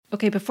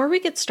Okay, before we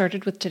get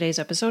started with today's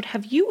episode,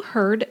 have you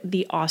heard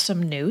the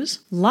awesome news?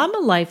 Llama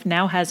Life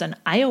now has an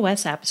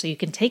iOS app so you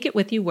can take it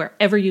with you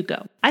wherever you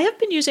go. I have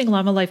been using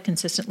Llama Life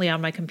consistently on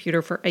my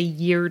computer for a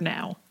year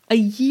now. A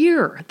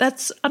year!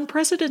 That's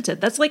unprecedented.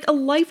 That's like a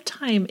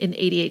lifetime in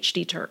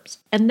ADHD terms.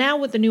 And now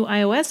with the new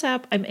iOS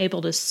app, I'm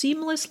able to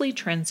seamlessly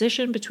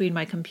transition between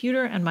my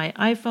computer and my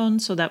iPhone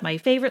so that my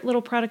favorite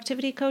little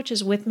productivity coach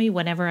is with me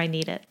whenever I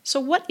need it. So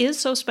what is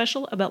so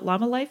special about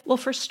Llama Life? Well,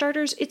 for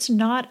starters, it's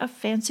not a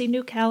fancy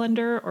new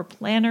calendar or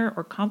planner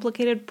or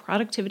complicated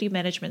productivity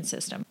management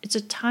system. It's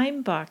a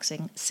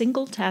time-boxing,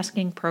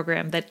 single-tasking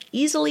program that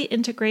easily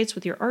integrates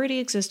with your already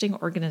existing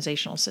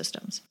organizational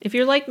systems. If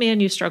you're like me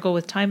and you struggle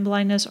with time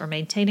blindness or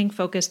maintaining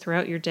focus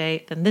throughout your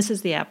day, then this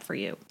is the app for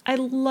you. I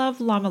love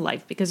Llama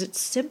Life because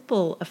it's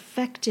simple,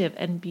 effective,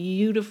 and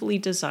beautifully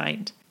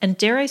designed. And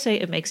dare I say,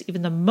 it makes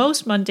even the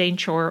most mundane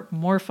chore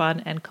more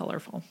fun and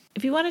colorful.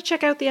 If you want to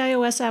check out the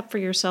iOS app for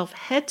yourself,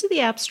 head to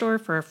the App Store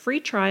for a free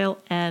trial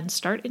and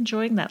start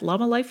enjoying that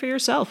Llama Life for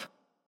yourself.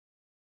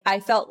 I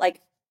felt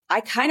like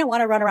I kind of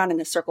want to run around in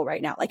a circle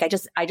right now. Like I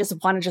just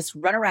want to just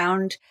run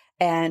around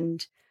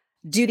and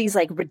do these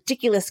like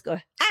ridiculous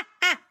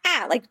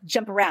like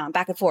jump around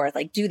back and forth,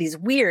 like do these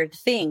weird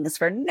things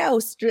for who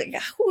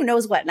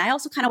knows what. And I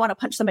also kind of want to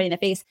punch somebody in the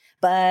face,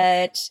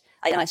 but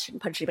I know I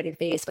shouldn't punch anybody in the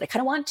face, but I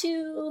kind of want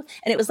to.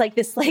 And it was like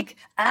this,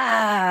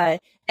 and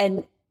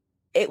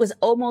it was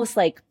almost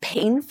like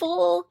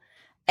painful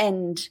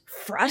and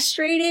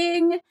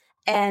frustrating.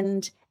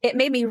 And it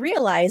made me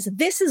realize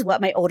this is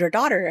what my older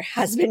daughter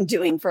has been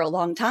doing for a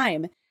long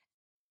time.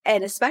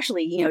 And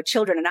especially,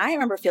 children. And I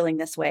remember feeling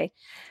this way,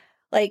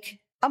 like,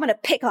 I'm going to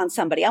pick on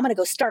somebody. I'm going to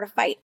go start a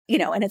fight,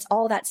 and it's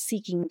all that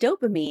seeking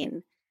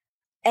dopamine.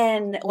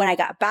 And when I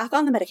got back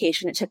on the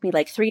medication, it took me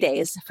like 3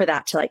 days for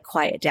that to like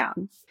quiet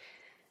down.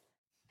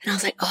 And I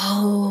was like,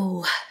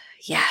 oh,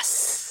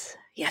 yes.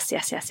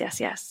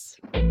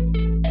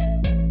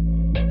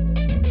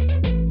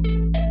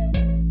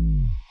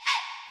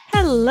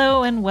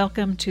 Hello and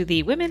welcome to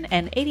the Women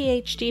and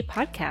ADHD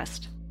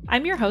podcast.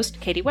 I'm your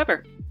host, Katie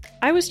Weber.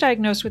 I was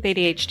diagnosed with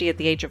ADHD at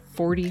the age of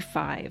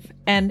 45,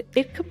 and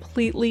it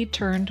completely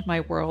turned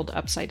my world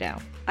upside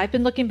down. I've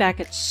been looking back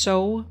at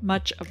so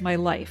much of my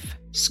life,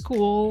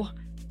 school,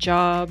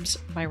 jobs,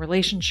 my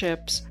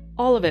relationships,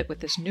 all of it with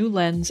this new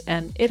lens,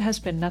 and it has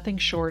been nothing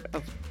short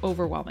of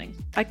overwhelming.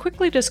 I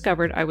quickly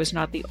discovered I was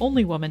not the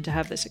only woman to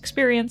have this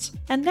experience,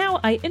 and now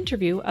I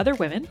interview other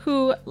women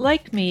who,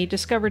 like me,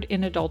 discovered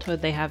in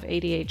adulthood they have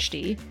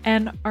ADHD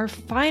and are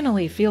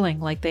finally feeling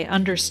like they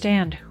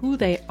understand who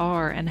they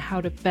are and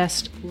how to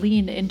best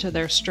lean into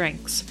their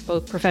strengths,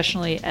 both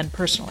professionally and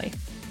personally.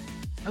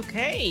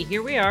 Okay,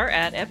 here we are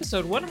at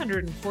episode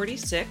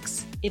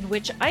 146, in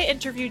which I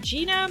interview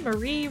Gina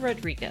Marie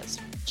Rodriguez.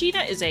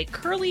 Gina is a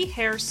curly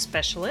hair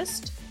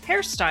specialist,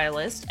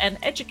 hairstylist, and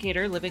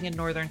educator living in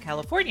Northern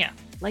California.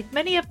 Like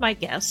many of my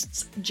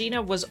guests,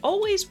 Gina was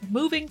always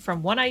moving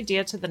from one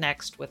idea to the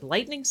next with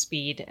lightning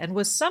speed and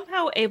was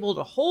somehow able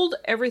to hold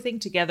everything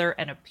together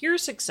and appear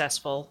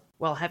successful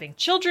while having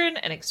children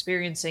and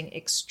experiencing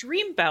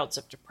extreme bouts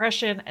of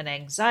depression and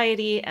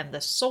anxiety and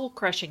the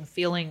soul-crushing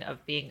feeling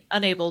of being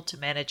unable to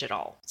manage it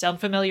all. Sound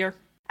familiar?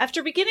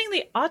 After beginning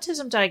the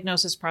autism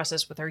diagnosis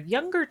process with her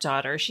younger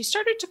daughter, she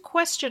started to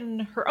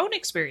question her own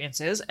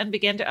experiences and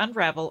began to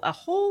unravel a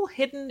whole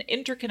hidden,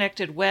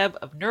 interconnected web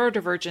of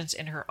neurodivergence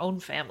in her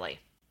own family.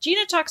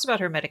 Gina talks about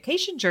her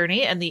medication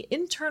journey and the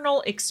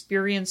internal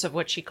experience of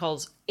what she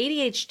calls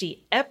ADHD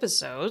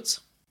episodes.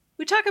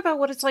 We talk about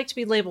what it's like to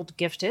be labeled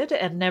gifted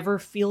and never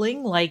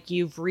feeling like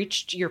you've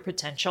reached your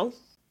potential.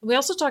 We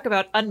also talk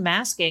about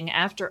unmasking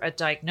after a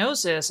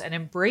diagnosis and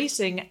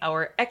embracing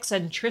our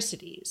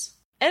eccentricities.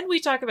 And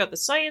we talk about the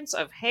science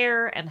of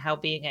hair and how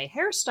being a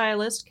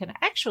hairstylist can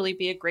actually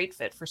be a great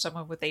fit for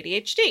someone with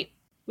ADHD.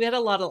 We had a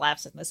lot of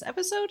laughs in this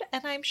episode,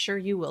 and I'm sure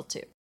you will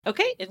too.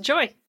 Okay,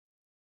 enjoy.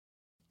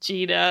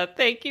 Gina,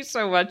 thank you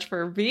so much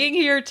for being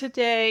here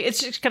today.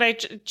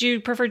 Do you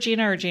prefer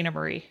Gina or Gina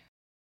Marie?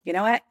 You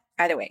know what?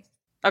 Either way.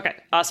 Okay,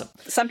 awesome.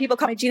 Some people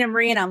call me Gina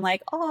Marie and I'm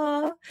like,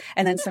 oh,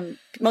 and then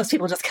most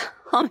people just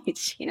call me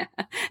Gina.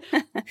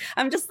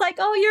 I'm just like,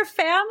 oh, your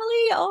family?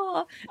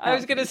 Oh. I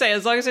was going to say,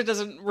 as long as it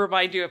doesn't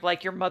remind you of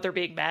like your mother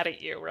being mad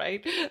at you,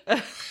 right?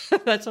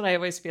 That's what I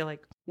always feel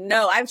like.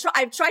 No, I've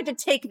tried to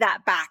take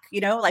that back,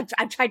 like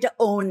I've tried to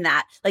own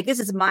that. Like, this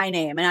is my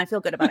name and I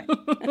feel good about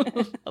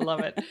it. I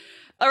love it.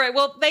 All right.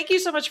 Well, thank you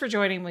so much for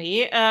joining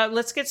me.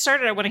 Let's get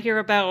started. I want to hear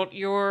about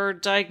your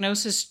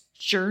diagnosis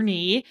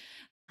journey.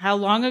 How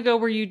long ago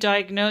were you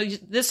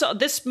diagnosed?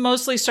 This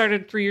mostly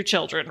started through your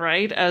children,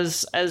 right?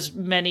 As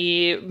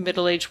many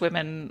middle-aged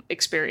women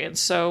experience.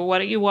 So why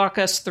don't you walk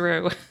us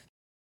through?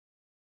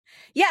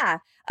 Yeah.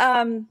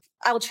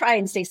 I'll try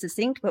and stay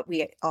succinct, but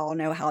we all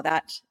know how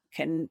that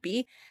can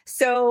be.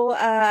 So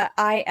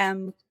I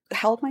am,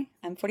 how old am I?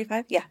 I'm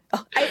 45. Yeah.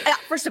 Oh,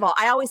 first of all,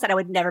 I always thought I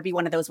would never be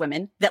one of those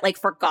women that like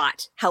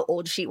forgot how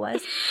old she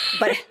was.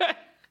 But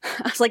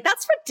I was like,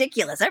 that's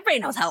ridiculous. Everybody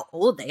knows how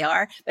old they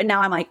are. But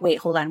now I'm like, wait,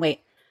 hold on, wait.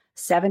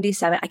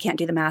 77. I can't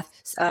do the math.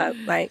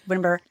 I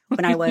remember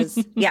when I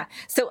was,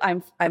 So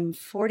I'm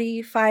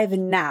 45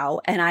 now,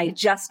 and I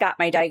just got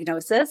my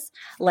diagnosis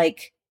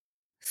like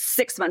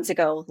 6 months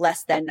ago,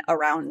 less than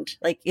around,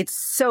 like, it's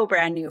so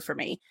brand new for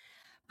me.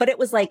 But it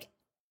was like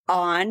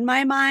on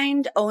my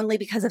mind only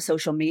because of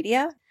social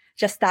media.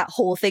 Just that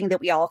whole thing that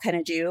we all kind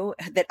of do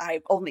that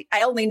I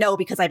only know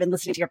because I've been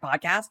listening to your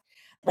podcast.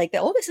 Like,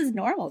 this is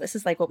normal. This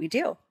is like what we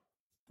do.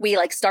 We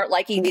like start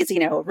liking these,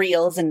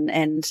 reels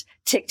and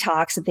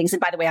TikToks and things.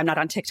 And by the way, I'm not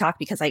on TikTok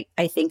because I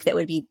think that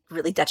would be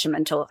really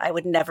detrimental. I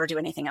would never do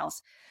anything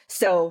else.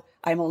 So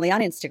I'm only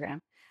on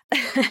Instagram.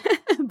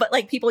 But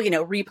like people,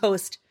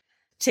 repost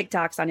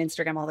TikToks on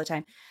Instagram all the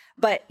time.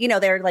 But,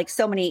 there are like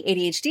so many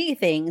ADHD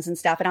things and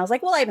stuff. And I was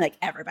like, well, I'm like,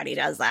 everybody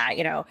does that,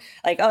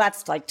 like, oh,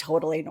 that's like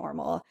totally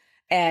normal.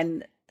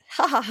 And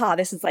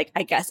this is like,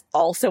 I guess,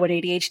 also an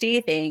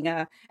ADHD thing.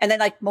 And then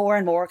like more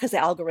and more, because the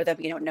algorithm,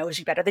 knows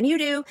you better than you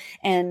do.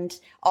 And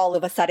all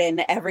of a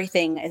sudden,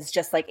 everything is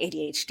just like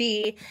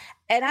ADHD.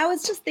 And I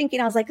was just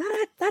thinking, I was like,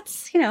 oh,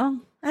 that's,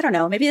 I don't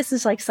know. Maybe this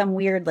is like some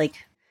weird, like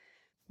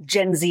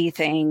Gen Z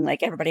thing.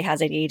 Like everybody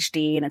has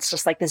ADHD and it's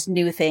just like this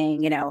new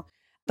thing,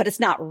 but it's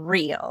not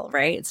real,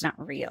 right? It's not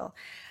real.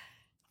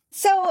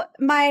 So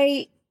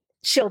my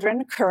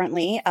children,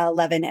 currently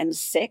 11 and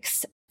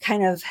 6,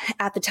 kind of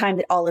at the time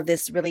that all of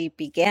this really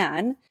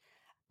began,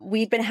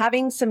 we'd been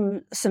having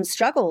some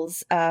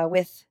struggles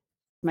with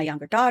my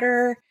younger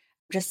daughter,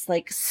 just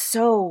like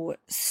so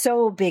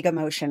big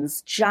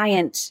emotions,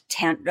 giant,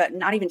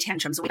 not even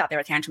tantrums. We thought they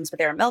were tantrums, but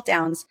they were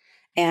meltdowns.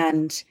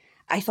 And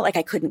I felt like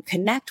I couldn't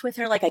connect with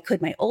her like I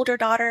could my older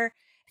daughter.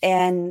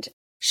 And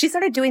she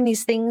started doing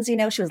these things,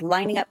 she was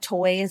lining up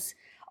toys,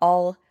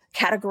 all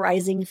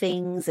categorizing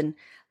things and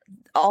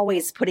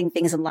always putting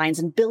things in lines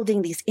and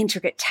building these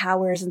intricate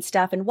towers and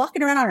stuff and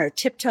walking around on her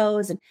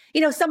tiptoes. And,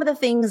 some of the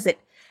things that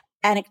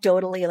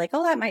anecdotally, like,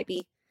 oh, that might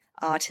be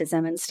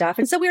autism and stuff.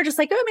 And so we were just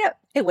like, oh, I mean,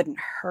 it wouldn't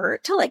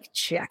hurt to like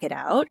check it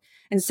out.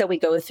 And so we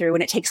go through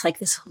and it takes like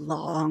this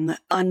long,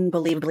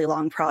 unbelievably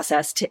long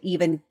process to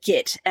even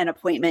get an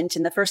appointment.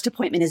 And the first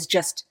appointment is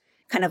just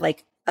kind of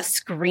like a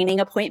screening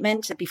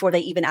appointment before they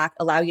even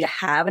allow you to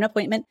have an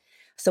appointment.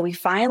 So we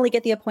finally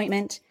get the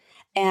appointment.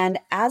 And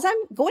as I'm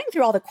going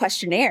through all the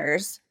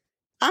questionnaires,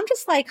 I'm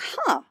just like,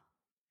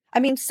 I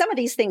mean, some of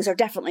these things are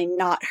definitely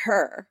not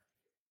her.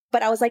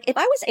 But I was like, if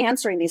I was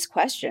answering these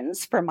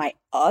questions for my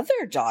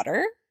other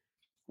daughter,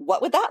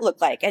 what would that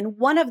look like? And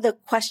one of the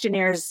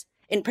questionnaires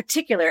in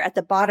particular at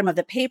the bottom of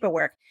the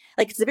paperwork,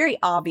 like it's very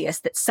obvious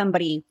that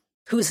somebody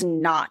who's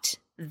not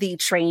the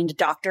trained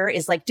doctor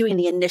is like doing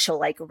the initial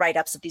like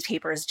write-ups of these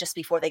papers just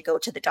before they go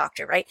to the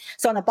doctor, right?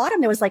 So on the bottom,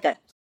 there was like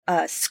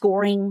a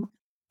scoring,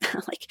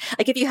 like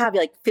if you have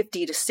like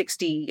 50 to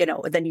 60,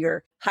 then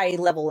you're high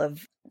level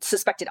of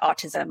suspected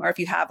autism. Or if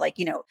you have like,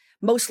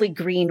 mostly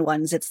green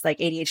ones, it's like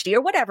ADHD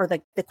or whatever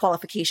the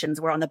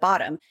qualifications were on the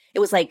bottom. It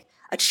was like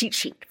a cheat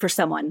sheet for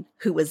someone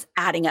who was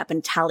adding up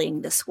and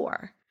tallying the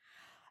score.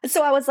 And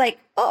so I was like,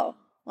 oh,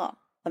 well,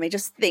 let me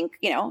just think,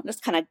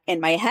 just kind of in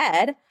my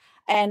head.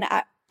 And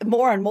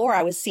more and more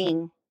I was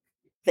seeing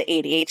the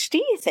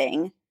ADHD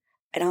thing.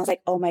 And I was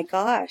like, oh my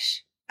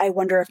gosh, I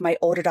wonder if my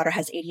older daughter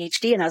has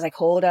ADHD. And I was like,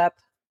 hold up.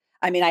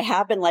 I mean, I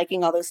have been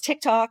liking all those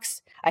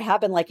TikToks. I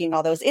have been liking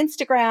all those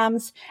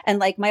Instagrams. And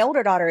like my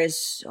older daughter is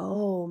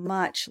so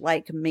much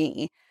like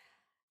me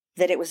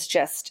that it was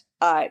just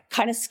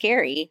kind of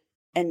scary.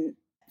 And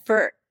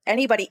for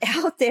anybody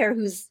out there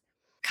who's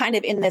kind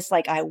of in this,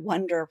 like, I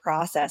wonder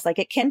process, like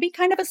it can be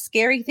kind of a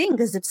scary thing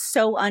because it's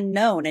so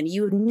unknown and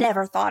you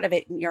never thought of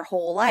it in your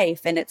whole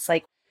life. And it's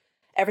like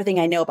everything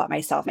I know about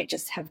myself might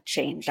just have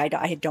changed. I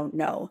don't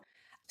know.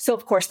 So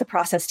of course, the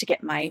process to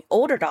get my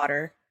older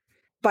daughter,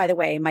 by the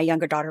way, my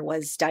younger daughter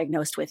was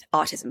diagnosed with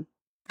autism,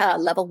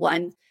 level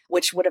 1,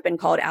 which would have been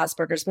called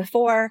Asperger's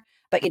before,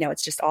 but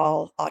it's just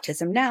all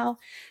autism now.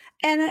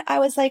 And I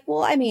was like,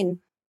 well, I mean,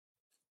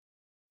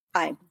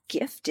 I'm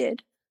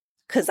gifted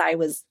because I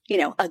was,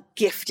 a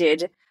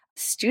gifted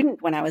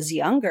student when I was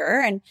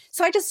younger. And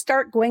so I just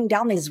start going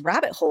down these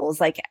rabbit holes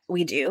like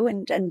we do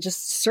and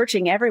just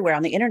searching everywhere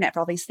on the internet for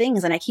all these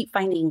things. And I keep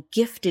finding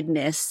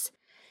giftedness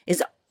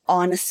is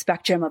on a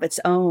spectrum of its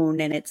own.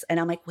 And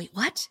I'm like, wait,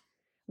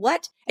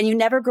 what? And you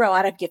never grow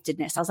out of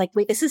giftedness. I was like,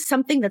 wait, this is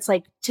something that's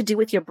like to do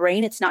with your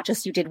brain. It's not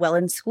just you did well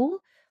in school.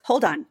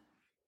 Hold on.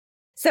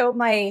 So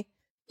my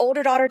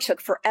older daughter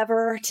took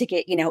forever to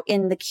get,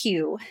 in the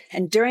queue.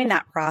 And during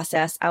that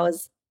process, I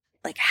was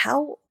like,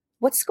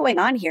 what's going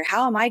on here?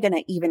 How am I going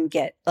to even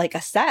get like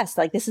assessed?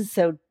 Like, this is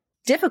so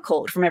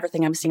difficult from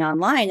everything I'm seeing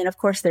online. And of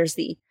course, there's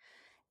the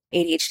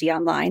ADHD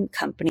Online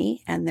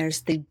company and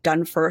there's the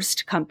Done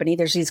First company.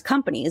 There's these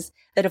companies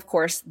that, of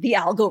course, the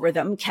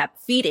algorithm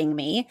kept feeding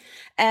me.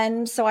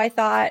 And so I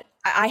thought,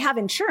 I have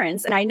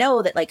insurance and I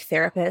know that like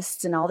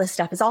therapists and all this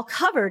stuff is all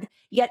covered.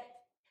 Yet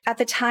at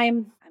the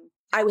time,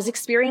 I was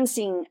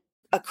experiencing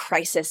a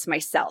crisis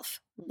myself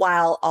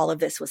while all of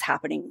this was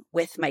happening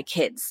with my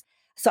kids.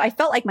 So I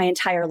felt like my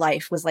entire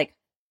life was like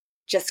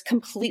just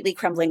completely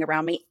crumbling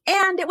around me.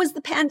 And it was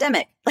the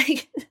pandemic.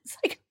 Like, it's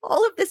like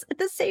all of this at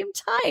the same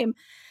time.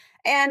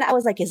 And I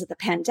was like, is it the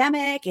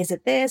pandemic? Is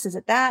it this? Is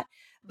it that?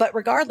 But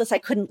regardless, I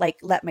couldn't like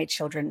let my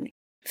children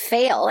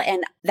fail.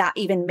 And that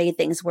even made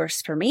things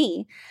worse for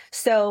me.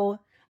 So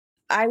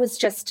I was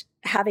just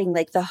having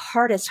like the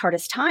hardest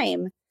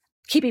time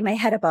keeping my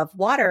head above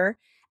water,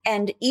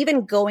 and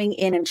even going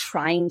in and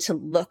trying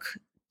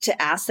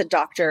to ask the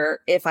doctor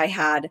if I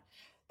had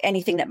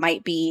anything that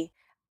might be,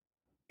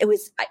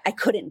 I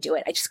couldn't do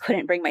it. I just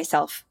couldn't bring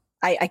myself.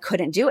 I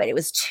couldn't do it. It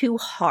was too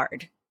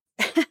hard,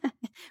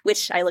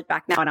 which I look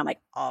back now and I'm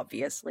like,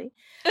 obviously,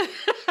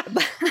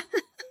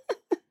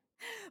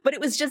 but it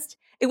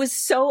was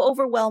so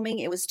overwhelming.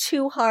 It was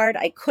too hard.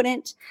 I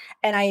couldn't.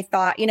 And I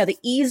thought, the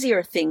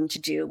easier thing to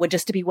do would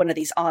just to be one of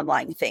these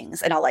online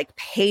things. And I'll like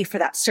pay for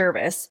that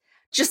service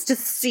just to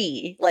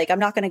see, like, I'm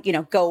not going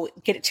to, go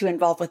get it too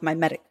involved with my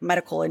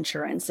medical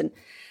insurance. And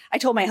I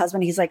told my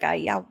husband, he's like,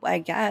 yeah, I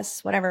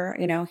guess, whatever,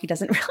 he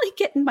doesn't really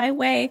get in my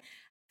way.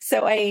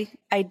 So I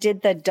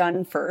did the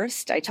done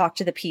first. I talked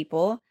to the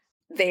people.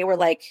 They were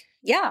like,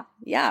 yeah,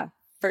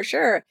 for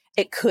sure.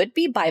 It could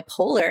be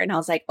bipolar. And I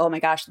was like, oh my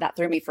gosh, that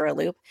threw me for a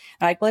loop.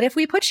 I'm like, but if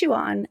we put you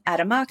on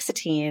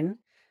atomoxetine,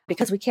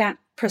 because we can't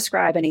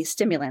prescribe any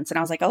stimulants. And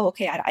I was like, oh,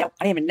 okay. I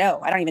don't even know.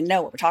 I don't even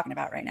know what we're talking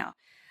about right now.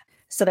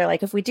 So they're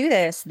like, if we do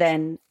this,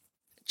 then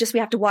we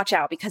have to watch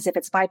out, because if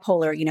it's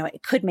bipolar,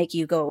 it could make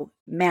you go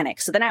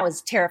manic. So then I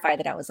was terrified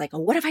that I was like, oh,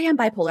 what if I am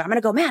bipolar? I'm going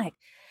to go manic.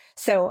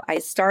 So I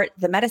start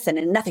the medicine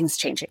and nothing's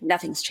changing.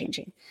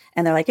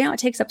 And they're like, it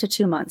takes up to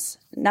 2 months.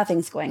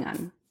 Nothing's going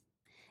on.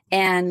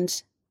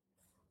 And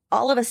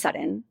all of a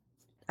sudden,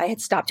 I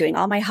had stopped doing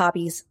all my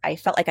hobbies. I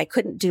felt like I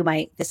couldn't do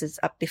this is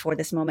up before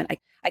this moment.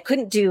 I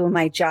couldn't do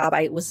my job.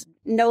 I was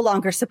no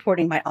longer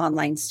supporting my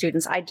online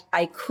students.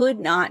 I could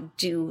not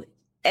do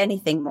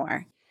anything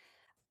more.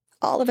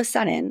 All of a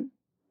sudden,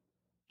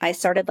 I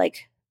started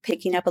like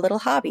picking up a little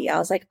hobby. I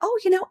was like, oh,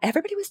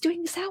 everybody was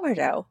doing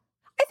sourdough.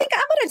 I think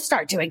I'm going to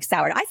start doing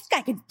sourdough. I think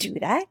I could do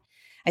that.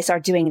 I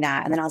started doing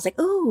that. And then I was like,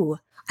 ooh,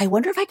 I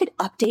wonder if I could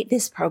update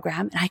this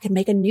program and I could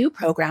make a new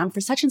program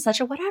for such and such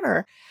or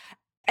whatever.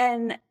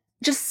 And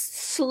just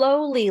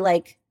slowly,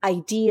 like,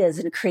 ideas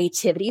and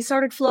creativity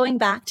started flowing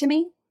back to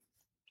me.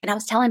 And I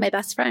was telling my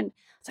best friend,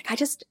 I was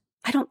like,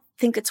 I don't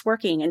think it's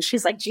working. And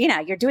she's like,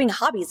 Gina, you're doing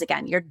hobbies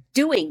again. You're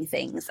doing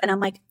things. And I'm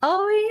like,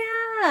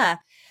 oh yeah.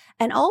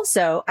 And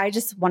also, I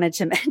just wanted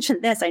to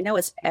mention this. I know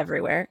it's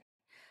everywhere.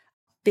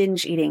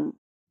 Binge eating.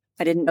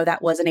 I didn't know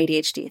that was an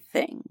ADHD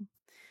thing.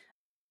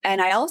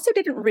 And I also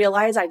didn't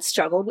realize I'd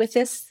struggled with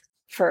this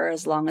for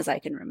as long as I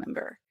can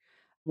remember.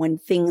 When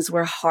things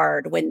were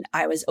hard, when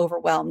I was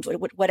overwhelmed,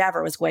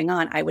 whatever was going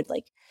on, I would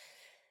like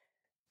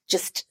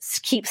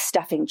just keep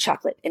stuffing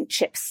chocolate and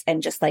chips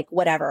and just like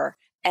whatever.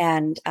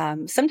 And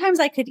sometimes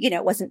I could,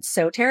 it wasn't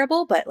so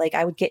terrible, but like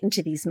I would get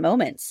into these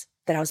moments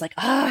that I was like,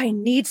 I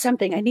need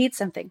something.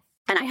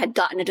 And I had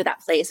gotten into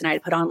that place and I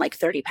had put on like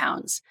 30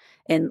 pounds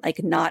in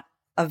like not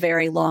a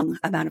very long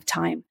amount of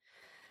time.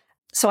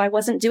 So I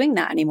wasn't doing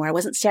that anymore. I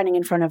wasn't standing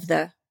in front of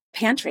the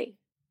pantry,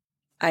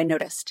 I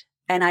noticed.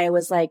 And I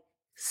was like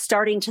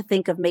starting to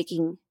think of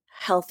making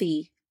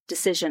healthy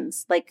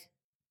decisions like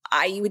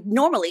I would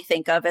normally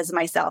think of as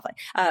myself.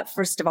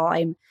 First of all,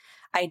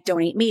 I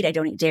don't eat meat. I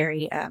don't eat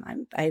dairy.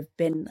 I've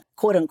been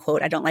quote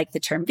unquote, I don't like the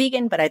term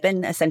vegan, but I've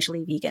been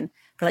essentially vegan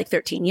for like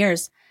 13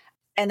 years.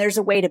 And there's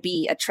a way to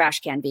be a trash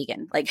can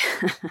vegan. Like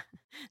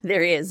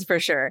there is for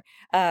sure.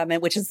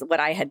 And which is what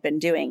I had been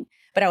doing.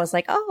 But I was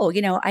like, oh,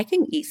 I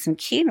can eat some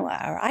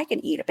quinoa or I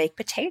can eat a baked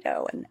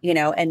potato. And,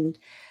 and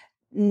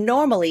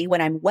normally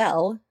when I'm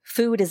well,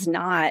 food is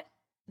not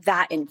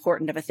that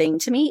important of a thing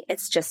to me.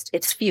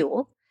 It's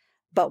fuel.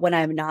 But when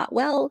I'm not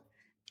well,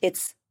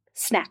 it's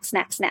snack,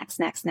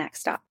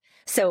 stop.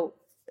 So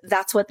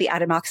that's what the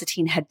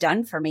atomoxetine had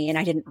done for me. And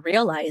I didn't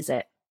realize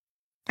it.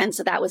 And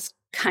so that was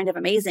kind of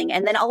amazing.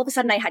 And then all of a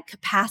sudden I had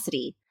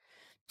capacity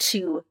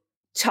to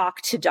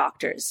talk to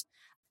doctors.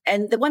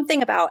 And the one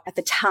thing about at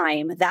the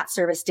time, that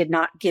service did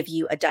not give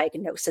you a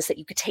diagnosis that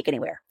you could take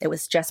anywhere. It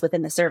was just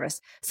within the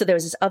service. So there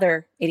was this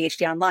other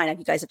ADHD online, like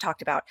you guys have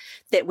talked about,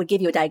 that would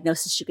give you a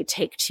diagnosis you could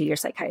take to your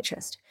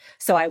psychiatrist.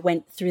 So I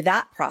went through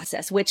that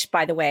process, which,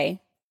 by the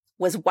way,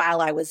 was while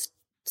I was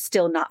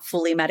still not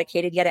fully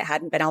medicated yet. It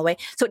hadn't been all the way.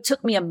 So it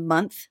took me a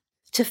month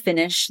to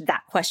finish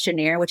that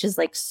questionnaire, which is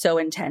like so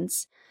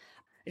intense.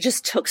 It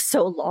just took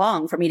so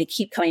long for me to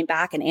keep coming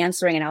back and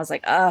answering. And I was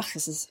like, oh,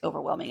 this is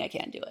overwhelming. I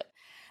can't do it.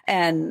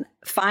 And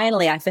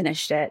finally I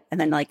finished it. And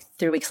then like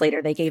 3 weeks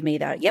later, they gave me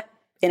the,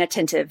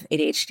 inattentive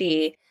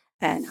ADHD.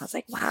 And I was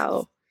like,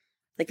 wow,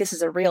 like this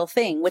is a real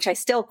thing, which I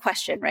still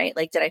question, right?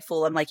 Like, did I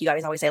fool them? Like you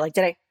guys always say, like,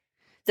 did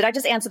I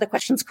just answer the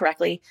questions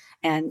correctly?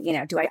 And,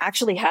 do I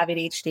actually have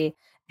ADHD?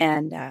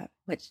 And,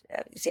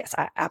 yes,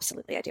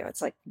 absolutely I do.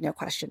 It's like, no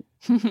question.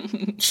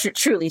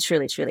 Truly.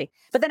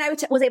 But then I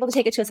was able to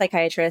take it to a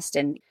psychiatrist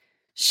and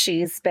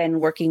she's been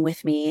working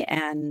with me.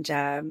 And,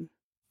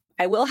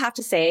 I will have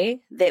to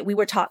say that we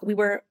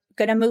were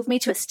going to move me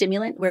to a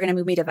stimulant. We're going to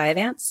move me to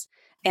Vyvanse.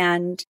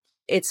 And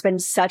it's been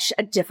such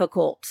a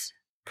difficult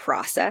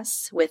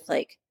process with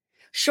like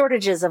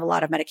shortages of a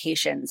lot of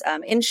medications,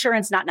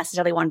 insurance not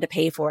necessarily wanting to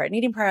pay for it,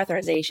 needing prior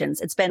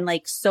authorizations. It's been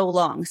like so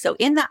long. So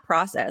in that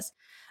process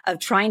of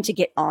trying to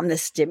get on the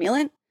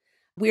stimulant,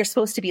 we are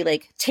supposed to be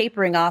like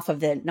tapering off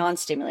of the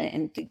non-stimulant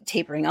and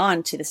tapering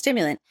on to the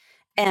stimulant.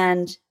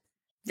 And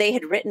they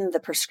had written the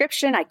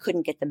prescription. I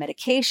couldn't get the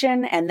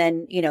medication. And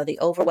then, the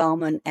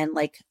overwhelm and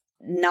like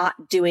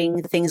not doing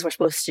the things we're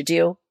supposed to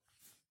do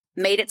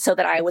made it so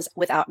that I was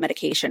without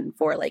medication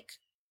for like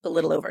a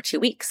little over 2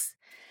 weeks.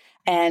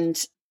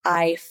 And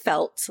I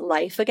felt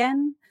life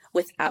again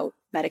without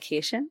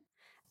medication.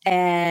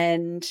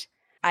 And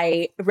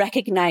I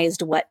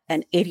recognized what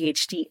an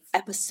ADHD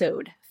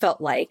episode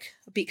felt like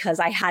because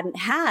I hadn't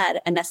had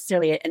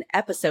necessarily an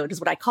episode, is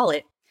what I call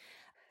it,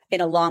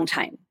 in a long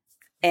time.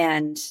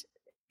 And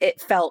it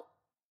felt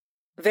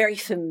very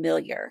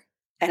familiar.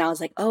 And I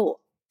was like, oh,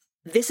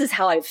 this is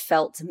how I've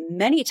felt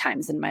many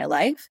times in my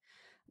life,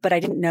 but I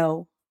didn't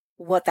know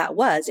what that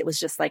was. It was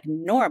just like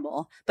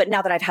normal. But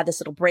now that I've had this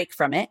little break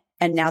from it,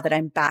 and now that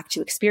I'm back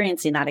to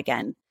experiencing that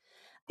again,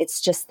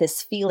 it's just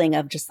this feeling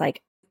of just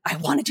like, I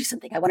want to do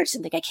something. I want to do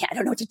something. I can't. I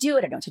don't know what to do.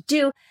 I don't know what to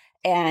do.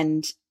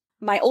 And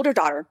my older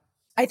daughter,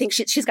 I think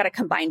she's got a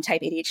combined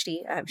type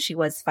ADHD. She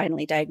was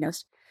finally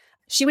diagnosed.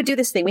 She would do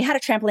this thing. We had a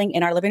trampoline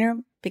in our living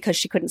room because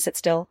she couldn't sit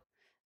still.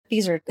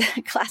 These are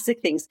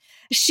classic things.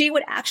 She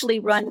would actually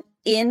run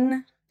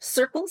in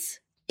circles.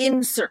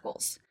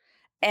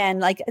 And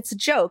like, it's a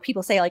joke.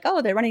 People say like,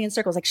 oh, they're running in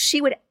circles. Like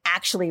she would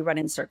actually run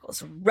in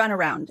circles, run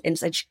around. And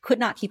she could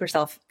not keep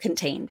herself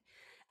contained.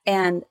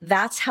 And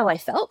that's how I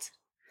felt.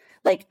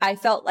 Like, I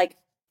felt like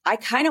I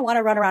kind of want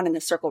to run around in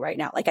a circle right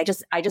now. Like, I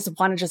just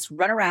want to just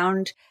run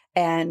around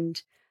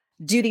and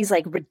do these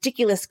like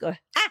ridiculous,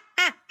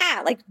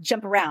 like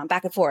jump around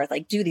back and forth,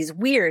 like do these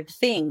weird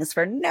things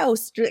for who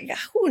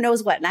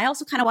knows what. And I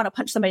also kind of want to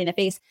punch somebody in the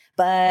face,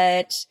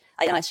 but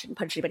I know I shouldn't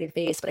punch anybody in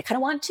the face, but I kind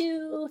of want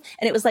to.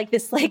 And it was like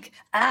this, like,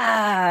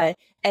 and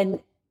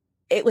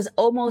it was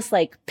almost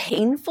like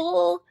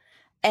painful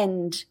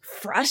and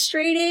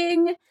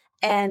frustrating.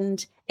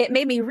 And it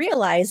made me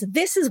realize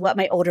this is what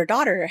my older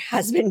daughter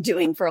has been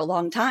doing for a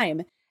long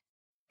time.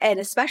 And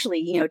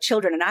especially,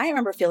 children. And I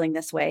remember feeling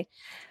this way,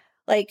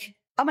 like,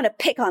 I'm going to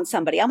pick on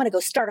somebody. I'm going to go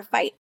start a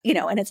fight,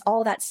 and it's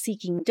all that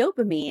seeking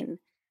dopamine.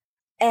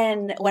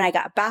 And when I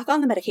got back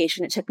on the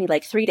medication, it took me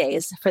like 3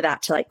 days for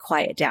that to like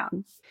quiet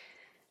down.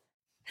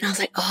 And I was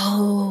like,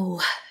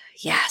 oh,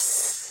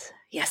 yes.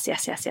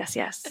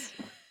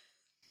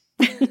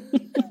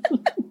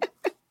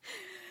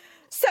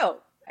 So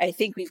I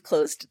think we've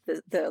closed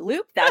the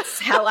loop. That's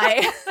how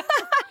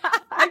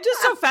I'm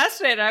just so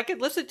fascinated. I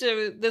could listen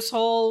to this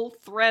whole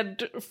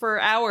thread for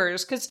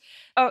hours because,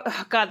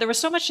 oh God, there was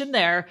so much in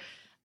there.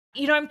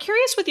 I'm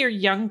curious with your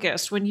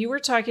youngest, when you were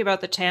talking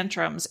about the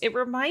tantrums, it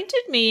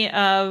reminded me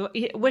of,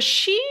 was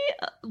she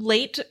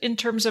late in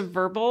terms of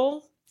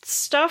verbal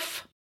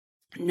stuff?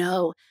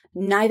 No,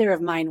 neither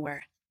of mine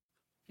were.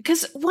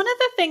 Because one of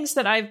the things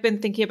that I've been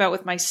thinking about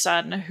with my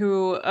son,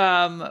 who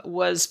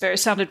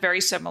sounded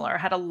very similar,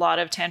 had a lot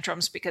of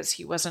tantrums because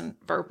he wasn't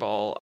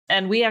verbal.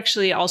 And we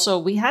actually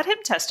we had him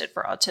tested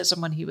for autism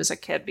when he was a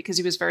kid because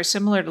he was very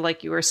similar to,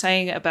 like you were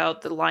saying,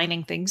 about the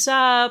lining things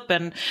up.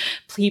 And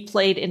he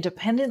played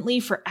independently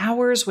for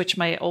hours, which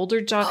my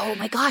older daughter... Oh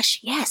my gosh,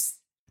 yes.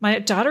 My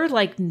daughter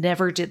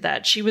never did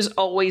that. She was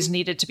always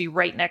needed to be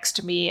right next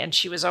to me. And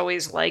she was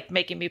always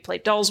making me play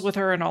dolls with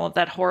her and all of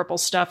that horrible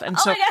stuff. And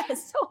oh my God,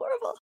 it's so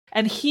horrible.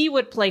 And he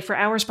would play for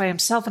hours by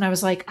himself. And I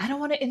was like, I don't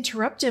want to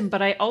interrupt him,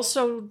 but I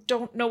also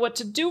don't know what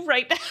to do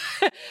right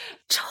now.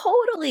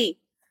 Totally.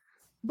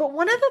 But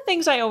one of the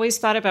things I always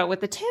thought about with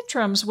the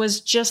tantrums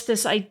was just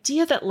this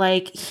idea that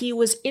he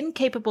was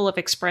incapable of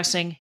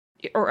expressing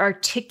or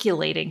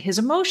articulating his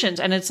emotions.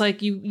 And it's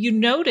like you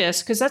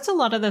notice, because that's a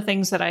lot of the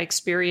things that I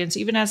experience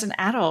even as an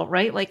adult,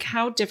 right? Like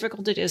how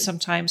difficult it is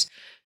sometimes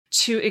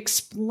to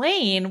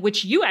explain,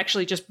 which you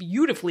actually just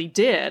beautifully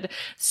did,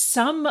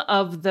 some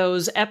of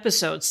those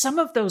episodes, some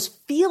of those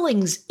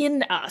feelings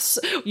in us,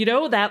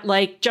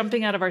 that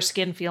jumping out of our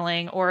skin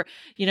feeling, or,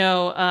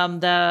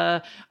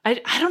 I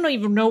don't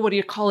even know what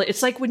you call it.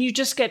 It's like when you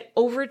just get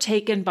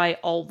overtaken by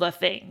all the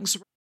things.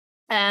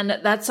 And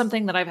that's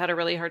something that I've had a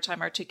really hard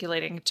time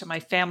articulating to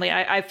my family.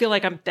 I feel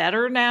like I'm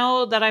better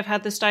now that I've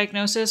had this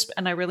diagnosis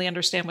and I really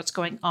understand what's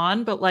going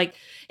on. But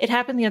it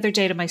happened the other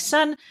day to my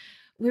son.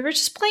 We were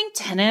just playing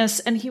tennis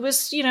and he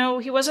was,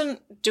 he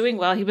wasn't doing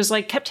well. He was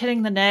kept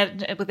hitting the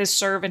net with his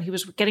serve and he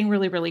was getting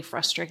really, really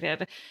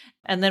frustrated.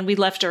 And then we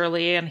left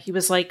early and he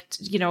was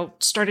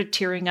started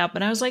tearing up.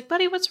 And I was like,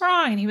 buddy, what's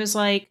wrong? And he was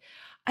like,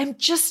 I'm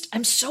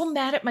so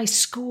mad at my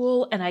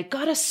school and I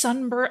got a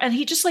sunburn. And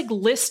he just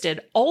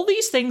listed all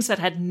these things that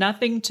had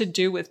nothing to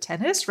do with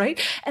tennis, right?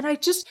 And I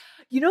just,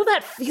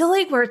 that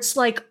feeling where it's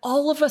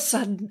all of a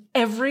sudden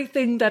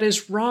everything that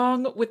is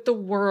wrong with the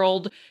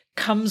world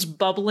comes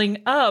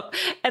bubbling up.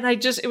 And I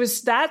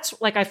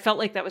felt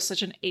like that was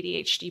such an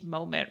ADHD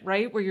moment,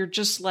 right? Where you're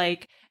just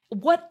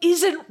what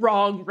isn't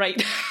wrong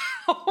right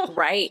now?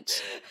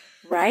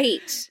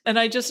 Right. And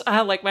I just,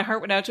 my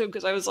heart went out to him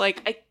because I was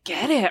like, I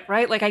get it,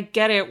 right? I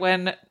get it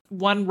when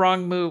one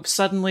wrong move,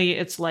 suddenly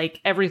it's like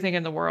everything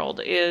in the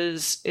world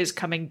is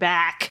coming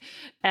back,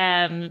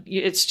 and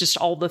it's just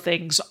all the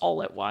things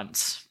all at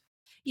once.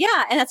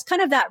 Yeah. And that's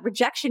kind of that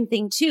rejection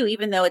thing too,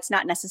 even though it's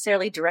not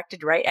necessarily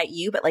directed right at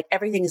you, but like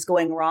everything is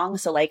going wrong.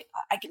 So like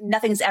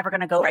nothing's ever going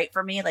to go right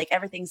for me. Like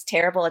everything's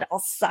terrible. It all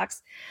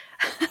sucks.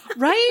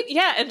 Right?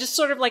 Yeah. And just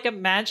sort of like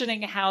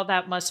imagining how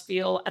that must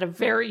feel at a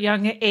very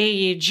young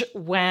age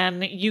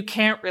when you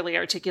can't really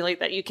articulate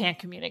that, you can't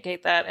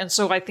communicate that. And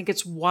so I think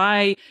it's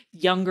why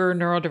younger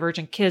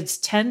neurodivergent kids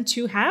tend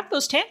to have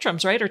those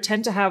tantrums, right? Or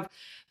tend to have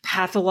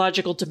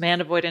pathological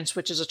demand avoidance,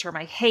 which is a term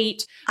I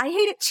hate. I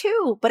hate it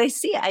too, but I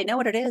see it. I know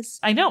what it is.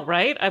 I know,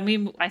 right? I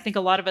mean, I think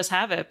a lot of us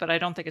have it, but I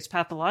don't think it's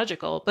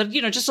pathological. But,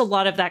 just a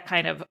lot of that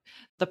kind of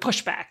the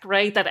pushback,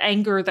 right? That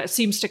anger that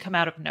seems to come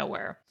out of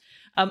nowhere.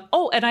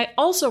 And I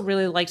also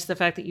really liked the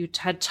fact that you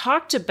had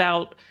talked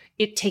about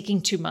it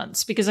taking 2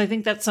 months, because I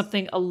think that's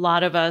something a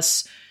lot of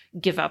us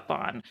give up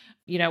on,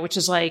 which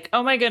is like,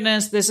 oh my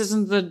goodness, this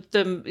isn't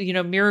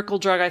the miracle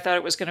drug I thought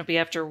it was going to be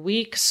after a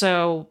week.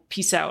 So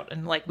peace out.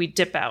 And like we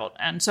dip out.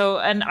 And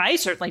I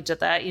certainly did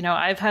that.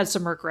 I've had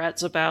some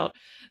regrets about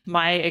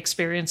my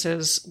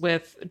experiences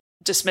with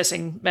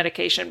dismissing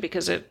medication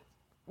because it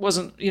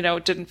wasn't,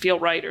 didn't feel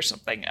right or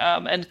something.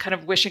 And kind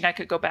of wishing I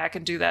could go back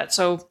and do that.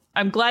 So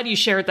I'm glad you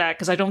shared that,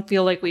 because I don't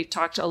feel like we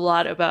talked a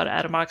lot about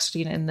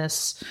atomoxetine on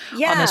this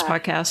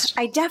podcast.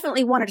 I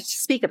definitely wanted to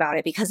speak about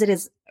it because it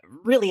is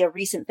really a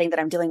recent thing that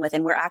I'm dealing with.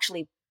 And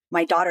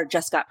my daughter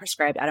just got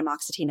prescribed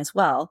atomoxetine as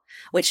well,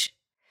 which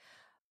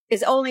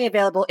is only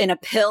available in a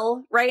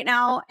pill right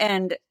now.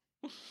 And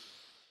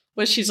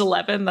well, she's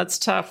 11. That's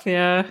tough.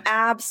 Yeah.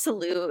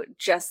 Absolute.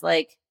 Just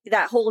like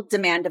that whole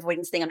demand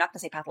avoidance thing. I'm not going to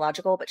say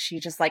pathological, but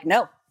she's just like,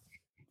 no,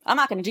 I'm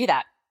not going to do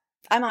that.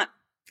 I'm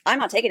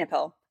not taking a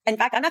pill. In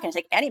fact, I'm not going to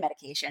take any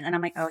medication. And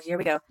I'm like, oh, here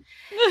we go.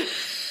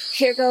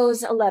 Here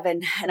goes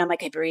 11. And I'm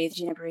like, okay, breathe,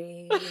 Gina,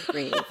 breathe.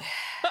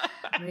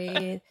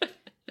 Breathe.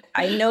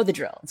 I know the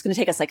drill. It's going to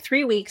take us like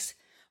 3 weeks.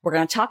 We're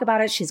going to talk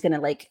about it. She's going to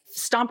like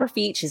stomp her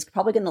feet. She's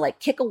probably going to like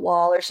kick a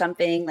wall or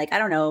something. Like, I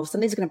don't know.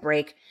 Something's going to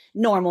break.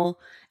 Normal.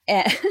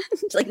 And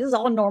like, this is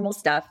all normal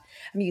stuff.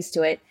 I'm used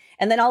to it.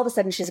 And then all of a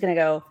sudden she's going to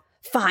go,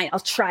 fine, I'll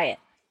try it.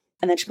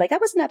 And then she'll be like,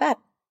 that wasn't that bad.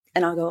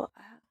 And I'll go,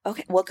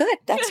 okay, well, good.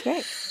 That's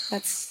great.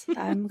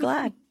 I'm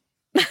glad.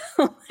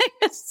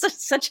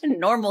 It's such a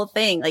normal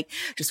thing. Like,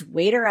 just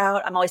wait her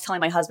out. I'm always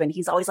telling my husband,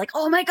 he's always like,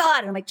 oh my God.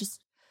 And I'm like,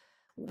 just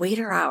wait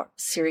her out.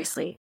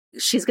 Seriously.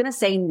 She's going to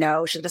say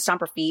no. She's going to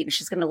stomp her feet and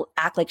she's going to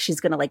act like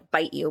she's going to like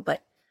bite you,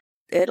 but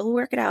it'll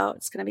work it out.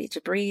 It's going to be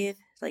to breathe,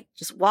 like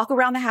just walk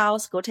around the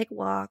house, go take a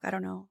walk. I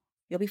don't know.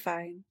 You'll be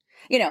fine.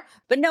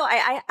 But no,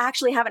 I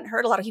actually haven't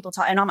heard a lot of people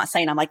talk, and I'm not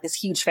saying I'm like this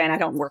huge fan. I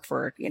don't work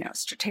for,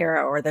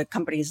 Strattera or the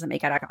companies that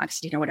make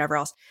atomoxetine or whatever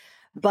else,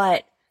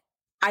 but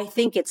I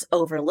think it's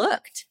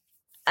overlooked.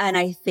 And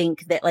I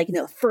think that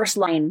first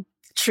line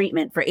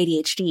treatment for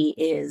ADHD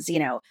is,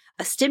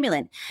 a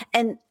stimulant.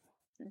 And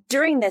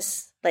during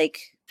this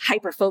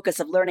hyper focus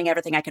of learning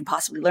everything I can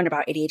possibly learn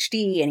about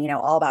ADHD and,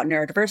 all about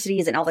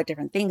neurodiversities and all the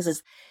different things,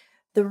 is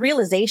the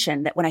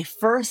realization that when I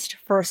first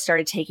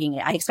started taking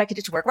it, I expected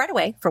it to work right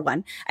away. For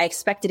one, I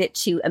expected it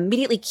to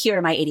immediately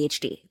cure my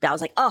ADHD. I was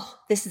like, oh,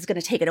 this is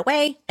going to take it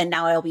away. And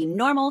now I'll be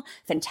normal.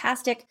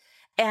 Fantastic.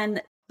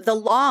 And the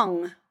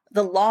long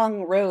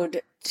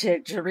road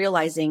to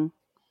realizing,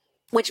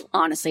 which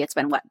honestly, it's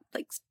been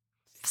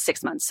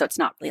 6 months. So it's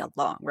not really a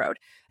long road.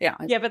 Yeah.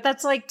 Yeah. But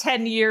that's like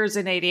 10 years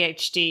in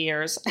ADHD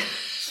years.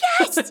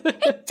 Yes, it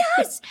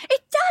does.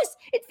 It does.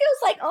 It feels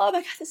like, oh my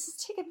God, this is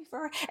taking me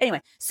forever.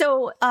 Anyway.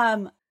 So,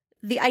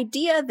 the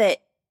idea that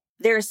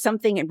there's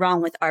something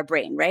wrong with our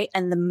brain, right?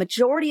 And the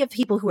majority of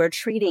people who are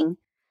treating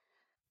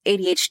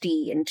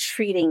ADHD and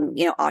treating,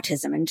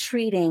 autism and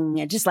treating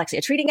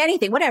dyslexia, treating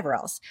anything, whatever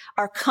else,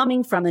 are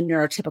coming from a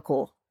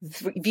neurotypical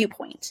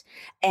viewpoint.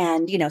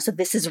 And, so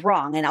this is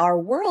wrong. And our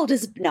world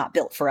is not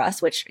built for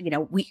us, which,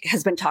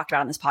 has been talked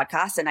about on this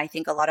podcast. And I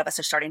think a lot of us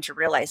are starting to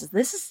realize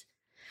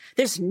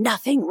there's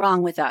nothing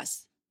wrong with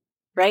us,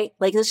 right?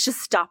 Like, let's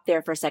just stop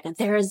there for a second.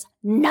 There is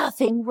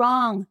nothing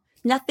wrong.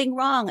 Nothing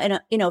wrong.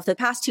 And, for the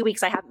past 2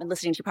 weeks, I haven't been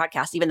listening to your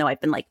podcast, even though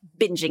I've been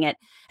binging it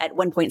at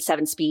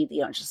 1.7 speed,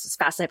 just as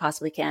fast as I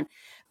possibly can,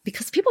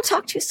 because people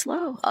talk too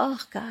slow. Oh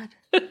God.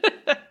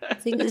 I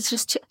think it's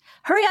just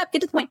hurry up,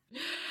 get to the point.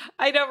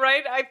 I know,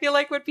 right? I feel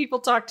like when people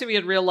talk to me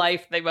in real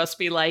life, they must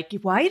be like,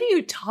 why do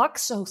you talk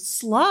so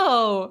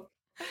slow?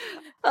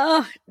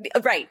 Right.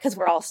 Because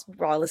we're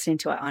all listening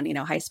to it on,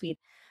 high speed.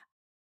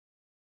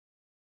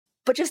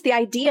 But just the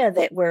idea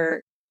that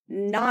we're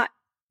not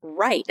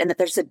right and that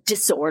there's a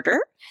disorder,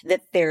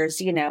 that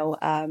there's,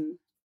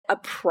 a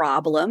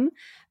problem,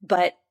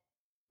 but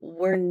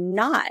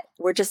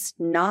we're just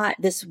not,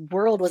 this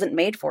world wasn't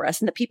made for us.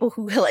 And the people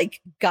who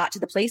got to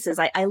the places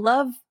I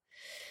love,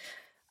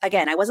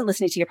 again, I wasn't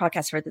listening to your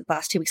podcast for the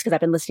last 2 weeks because I've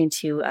been listening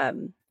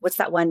to, what's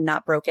that one?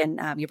 Not Broken.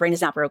 Your Brain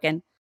is Not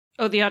Broken.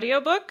 Oh, the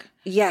audiobook?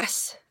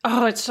 Yes.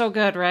 Oh, it's so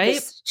good, right?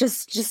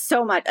 Just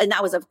so much. And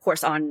that was, of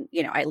course, on,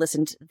 I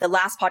listened, the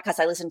last podcast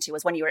I listened to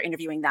was when you were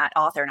interviewing that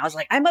author. And I was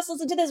like, I must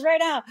listen to this right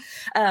now.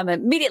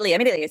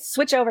 Immediately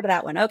switch over to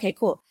that one. Okay,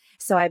 cool.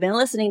 So I've been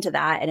listening to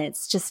that and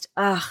it's just,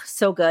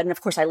 so good. And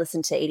of course I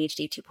listened to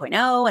ADHD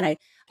 2.0 and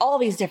all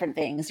these different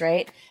things.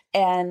 Right.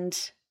 And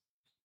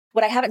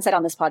what I haven't said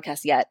on this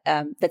podcast yet,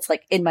 that's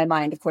like in my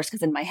mind, of course,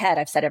 because in my head,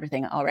 I've said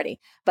everything already,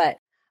 but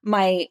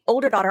my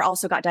older daughter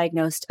also got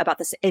diagnosed about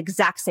this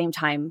exact same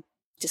time,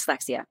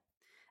 dyslexia.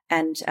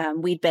 And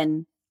we'd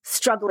been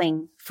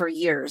struggling for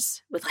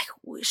years with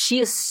she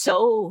is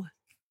so,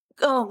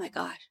 oh my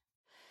gosh,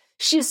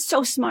 she is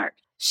so smart.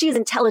 She is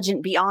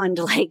intelligent beyond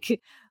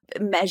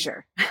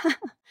measure.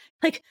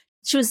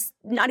 She was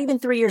not even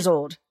 3 years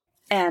old.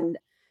 And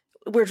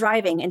we're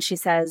driving and she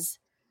says,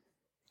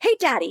 "Hey,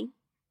 Daddy,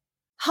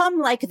 hum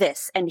like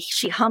this." And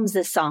she hums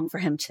this song for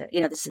him to,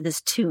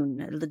 this tune,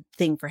 the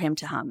thing for him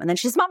to hum. And then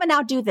she says, "Mama,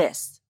 now do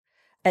this,"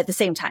 at the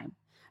same time.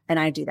 And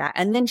I do that.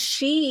 And then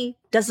she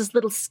does this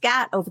little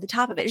scat over the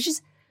top of it. It's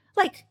just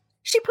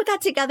she put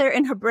that together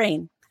in her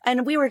brain.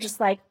 And we were just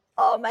like,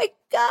 oh my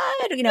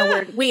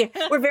God.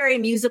 We're very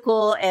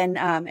musical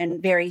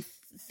and very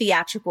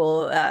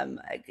theatrical.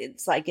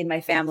 It's like in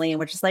my family and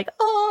we're just like,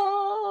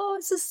 oh,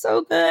 this is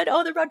so good.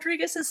 Oh, the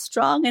Rodriguez is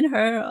strong in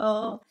her.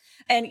 Oh,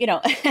 and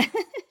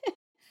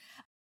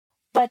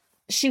but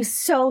she was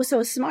so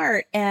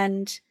smart.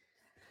 And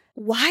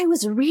why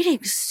was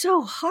reading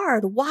so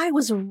hard? Why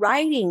was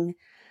writing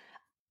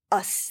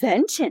a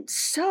sentence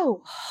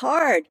so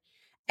hard?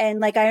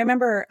 And I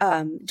remember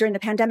during the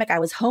pandemic, I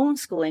was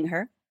homeschooling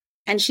her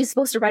and she's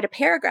supposed to write a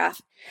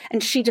paragraph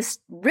and she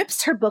just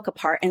rips her book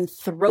apart and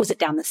throws it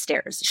down the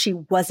stairs. She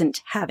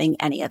wasn't having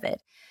any of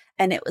it.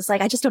 And it was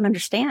I just don't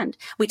understand.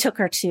 We took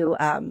her to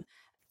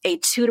a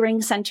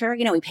tutoring center.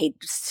 We paid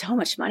so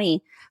much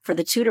money for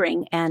the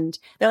tutoring and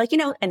they're like,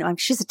 and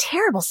she's a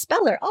terrible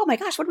speller. Oh my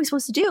gosh, what are we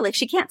supposed to do?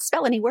 She can't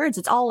spell any words.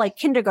 It's all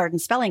kindergarten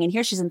spelling. And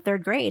here she's in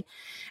 3rd grade.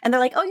 And they're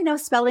like, oh,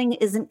 spelling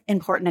isn't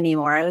important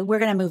anymore. We're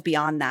going to move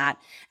beyond that.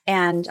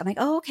 And I'm like,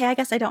 oh, okay, I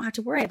guess I don't have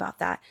to worry about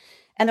that.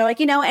 And they're like,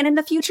 and in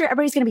the future,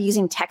 everybody's going to be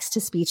using text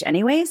to speech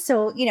anyway.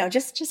 So,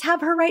 just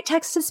have her write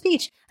text to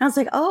speech. And I was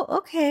like, oh,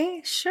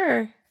 okay,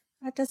 sure.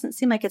 That doesn't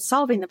seem like it's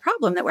solving the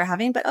problem that we're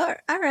having, but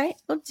all right,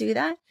 we'll do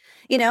that.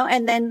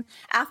 And then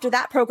after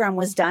that program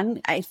was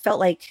done, I felt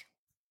like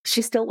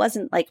she still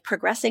wasn't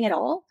progressing at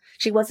all.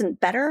 She wasn't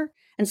better.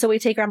 And so we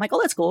take her, I'm like, oh,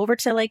 let's go over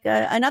to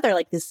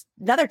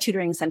another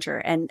tutoring center.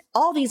 And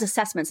all these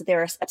assessments that they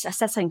were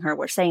assessing her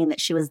were saying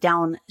that she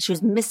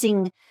was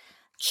missing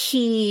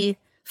key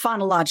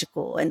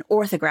phonological and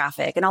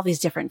orthographic and all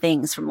these different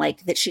things from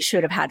that she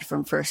should have had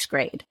from 1st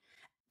grade.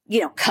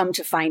 Come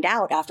to find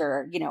out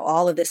after,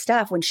 all of this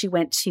stuff, when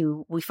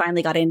we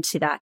finally got into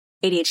that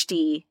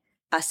ADHD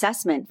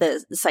assessment,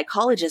 the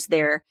psychologist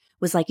there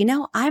was like,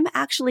 I'm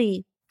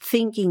actually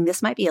thinking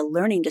this might be a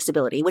learning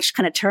disability, which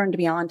kind of turned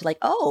me on to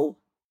oh,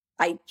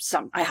 I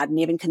hadn't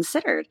even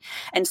considered.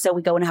 And so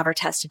we go and have her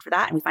tested for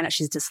that. And we find out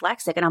she's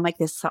dyslexic. And I'm like,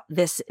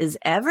 this is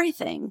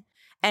everything.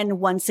 And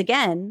once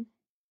again,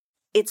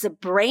 it's a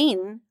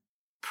brain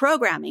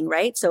programming,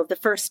 right? So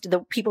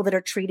the people that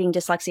are treating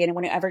dyslexia and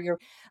whenever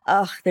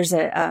there's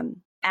a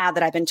ad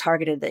that I've been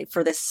targeted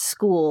for this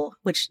school,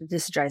 which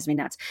this drives me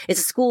nuts. It's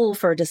a school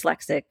for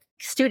dyslexic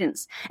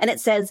students. And it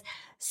says,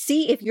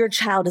 see if your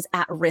child is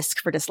at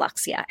risk for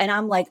dyslexia. And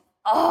I'm like,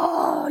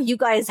 oh, you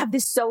guys have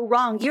this so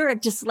wrong. You're a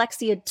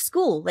dyslexia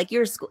school.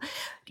 You're a school.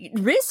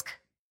 Risk.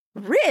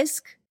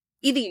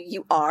 Either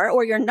you are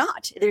or you're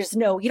not.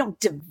 You don't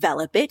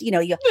develop it.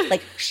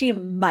 She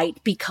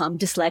might become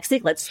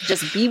dyslexic. Let's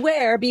just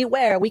beware.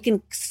 We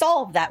can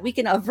solve that. We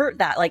can avert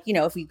that.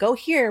 If we go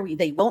here,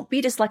 they won't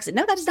be dyslexic.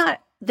 No, that is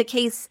not the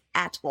case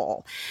at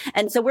all.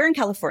 And so we're in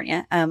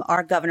California.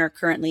 Our governor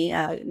currently,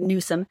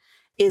 Newsom,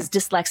 is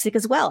dyslexic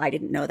as well. I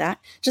didn't know that.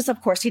 Just,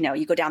 of course,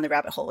 you go down the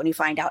rabbit hole and you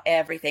find out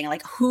everything,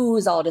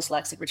 who's all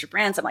dyslexic, Richard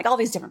Branson, all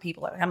these different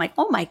people. I'm like,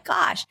 oh my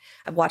gosh.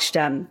 I've watched,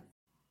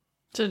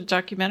 it's a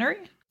documentary?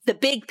 The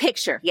Big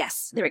Picture.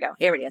 Yes, there we go.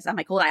 Here it is. I'm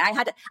like, hold on.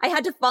 I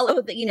had to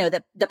follow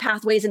the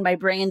pathways in my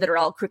brain that are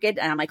all crooked.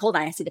 And I'm like, hold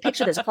on. I see the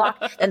picture. There's a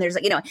clock. And there's,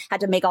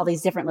 had to make all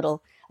these different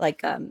little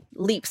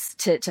leaps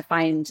to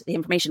find the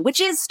information,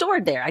 which is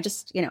stored there. I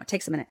just, it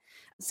takes a minute.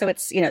 So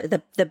it's,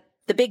 the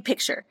big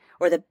picture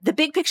or the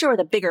big picture or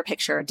the bigger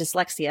picture,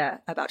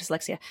 about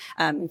dyslexia.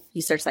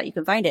 You search that, you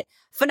can find it.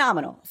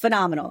 Phenomenal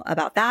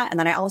about that. And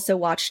then I also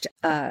watched,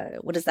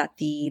 what is that?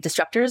 The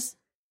Disruptors.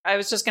 I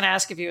was just going to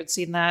ask if you had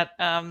seen that.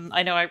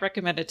 I know I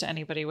recommend it to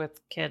anybody with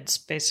kids,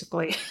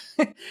 basically.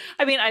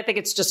 I mean, I think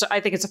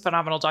it's a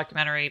phenomenal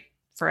documentary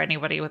for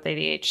anybody with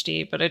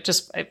ADHD, but it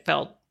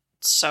felt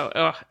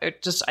so,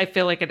 I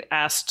feel like it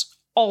asked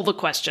all the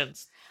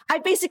questions.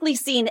 I've basically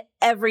seen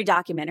every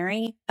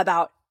documentary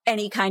about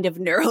any kind of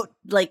neuro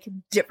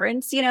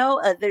difference.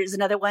 There's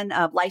another one,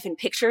 Life in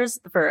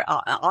Pictures for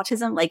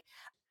autism.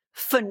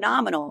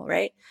 phenomenal,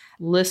 right?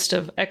 List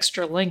of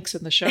extra links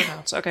in the show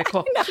notes. Okay,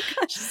 cool. No,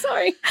 gosh,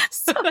 sorry.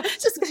 So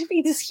it's just going to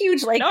be this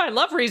huge, like, No, I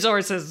love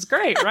resources. It's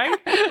great, right?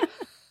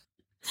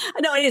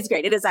 no, it is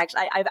great. It is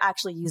actually, I've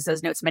actually used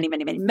those notes many,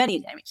 many, many, many,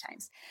 many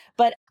times,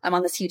 but I'm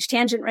on this huge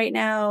tangent right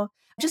now.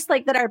 Just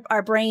like that,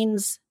 our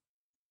brains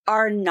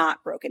are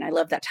not broken. I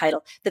love that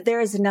title, that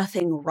there is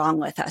nothing wrong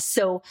with us.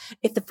 So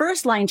if the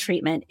first line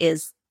treatment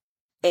is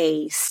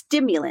a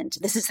stimulant,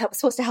 this is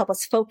supposed to help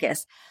us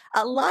focus.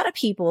 A lot of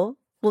people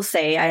will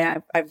say,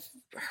 I've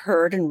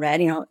heard and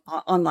read,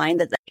 online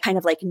that kind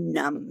of like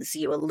numbs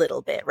you a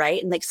little bit, right?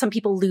 And like some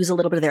people lose a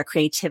little bit of their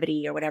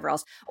creativity or whatever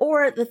else,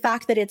 or the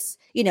fact that it's,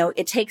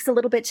 it takes a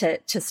little bit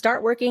to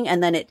start working,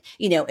 and then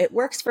it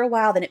works for a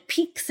while, then it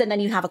peaks, and then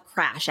you have a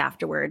crash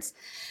afterwards.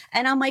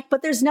 And I'm like,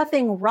 but there's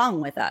nothing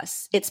wrong with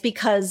us. It's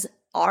because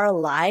our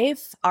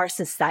life, our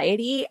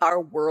society,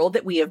 our world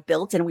that we have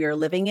built and we are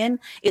living in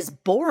is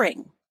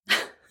boring.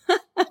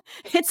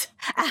 It's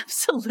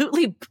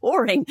absolutely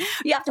boring.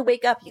 You have to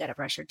wake up. You got to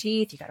brush your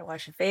teeth. You got to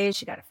wash your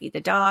face. You got to feed the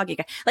dog. You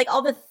got like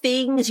all the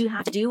things you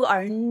have to do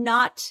are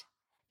not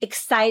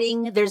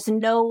exciting. There's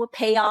no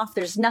payoff.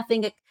 There's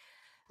nothing.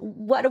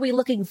 What are we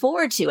looking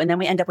forward to? And then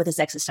we end up with this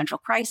existential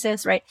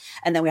crisis, right?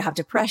 And then we have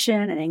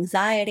depression and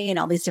anxiety and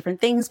all these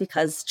different things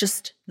because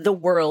just the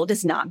world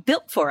is not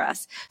built for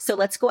us. So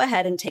let's go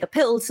ahead and take a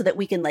pill so that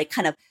we can like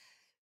kind of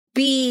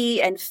be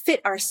and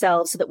fit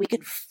ourselves so that we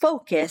can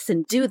focus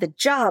and do the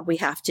job we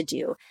have to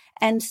do.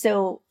 And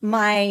so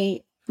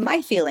my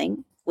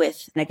feeling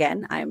with, and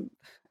again, I'm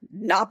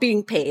not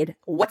being paid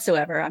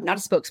whatsoever. I'm not a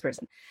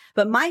spokesperson,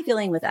 but my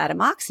feeling with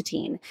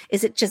atomoxetine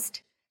is it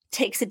just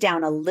takes it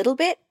down a little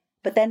bit,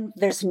 but then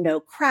there's no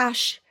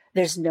crash.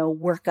 There's no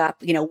workup.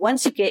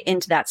 Once you get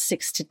into that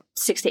 6 to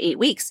 8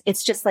 weeks,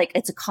 it's just like,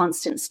 it's a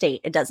constant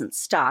state. It doesn't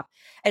stop.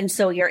 And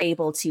so you're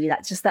able to,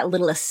 that's just that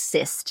little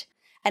assist.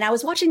 And I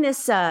was watching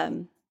this,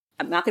 I'm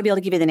not going to be able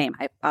to give you the name.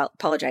 I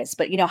apologize.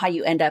 But you know how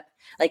you end up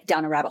like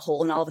down a rabbit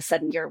hole and all of a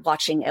sudden you're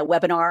watching a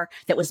webinar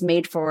that was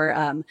made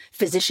for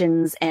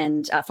physicians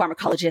and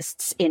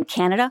pharmacologists in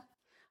Canada?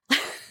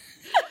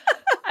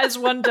 As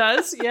one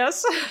does,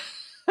 yes.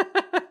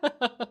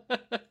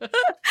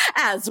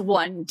 As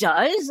one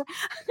does.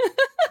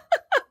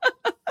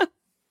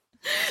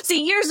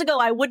 See, years ago,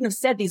 I wouldn't have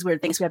said these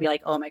weird things. I'd be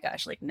like, oh my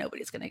gosh, like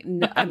nobody's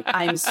going to,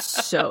 I'm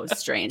so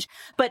strange.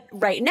 But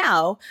right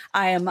now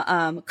I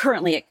am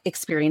currently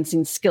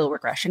experiencing skill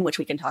regression, which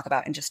we can talk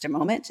about in just a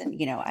moment. And,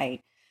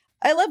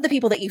 I love the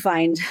people that you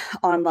find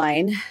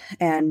online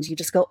and you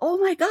just go, oh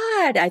my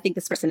God, I think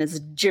this person is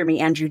Jeremy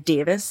Andrew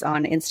Davis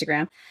on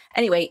Instagram.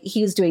 Anyway,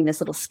 he was doing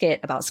this little skit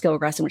about skill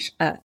regression, which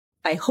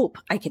I hope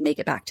I can make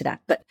it back to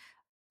that. But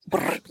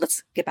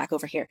let's get back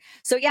over here.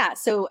 So yeah,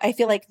 so I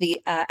feel like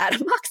the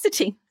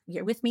atomoxetine,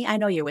 you're with me? I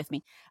know you're with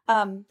me.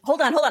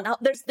 Hold on.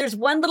 There's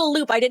one little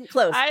loop I didn't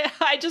close.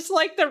 I just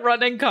like the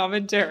running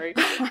commentary.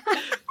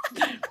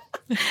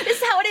 This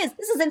is how it is.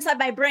 This is inside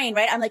my brain,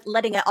 right? I'm like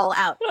letting it all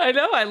out. I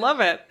know. I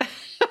love it.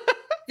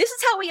 This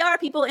is how we are,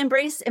 people.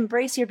 Embrace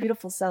your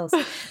beautiful selves.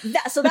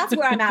 So that's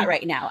where I'm at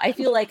right now. I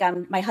feel like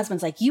my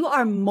husband's like, you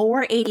are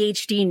more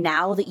ADHD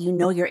now that you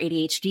know you're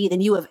ADHD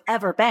than you have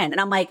ever been. And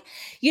I'm like,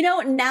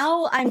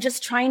 now I'm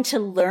just trying to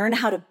learn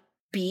how to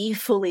be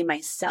fully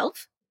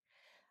myself.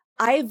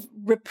 I've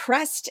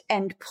repressed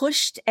and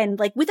pushed and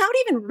like without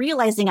even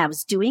realizing I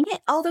was doing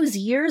it all those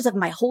years of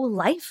my whole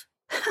life.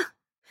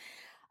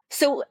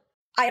 So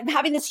I'm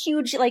having this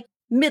huge like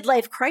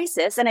midlife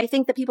crisis. And I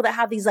think the people that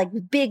have these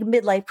like big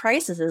midlife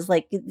crises,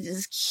 like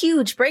these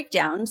huge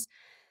breakdowns,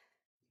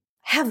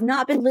 have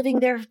not been living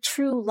their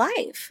true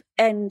life.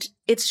 And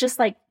it's just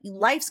like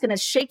life's going to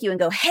shake you and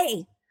go,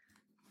 hey,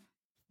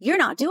 you're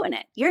not doing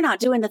it. You're not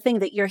doing the thing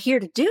that you're here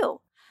to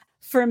do.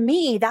 For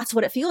me, that's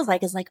what it feels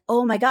like, is like,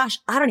 oh my gosh,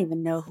 I don't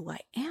even know who I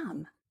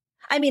am.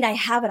 I mean, I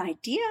have an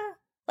idea,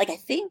 like I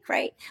think,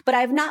 right? But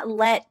I've not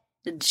let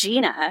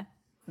Gina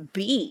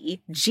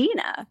be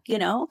Gina,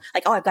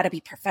 like, oh, I've got to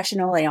be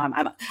professional.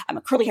 I'm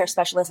a curly hair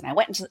specialist, and I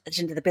went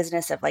into the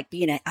business of like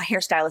being a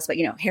hairstylist. But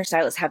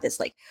hairstylists have this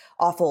like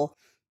awful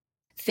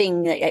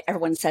thing that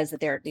everyone says that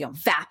they're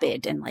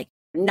vapid and like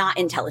not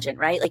intelligent,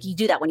 right? Like you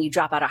do that when you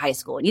drop out of high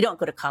school and you don't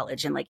go to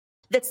college, and like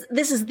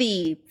this is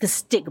the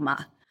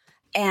stigma.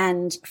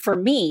 And for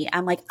me,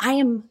 I'm like, I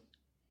am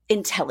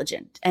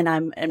intelligent, and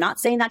I'm not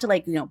saying that to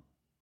like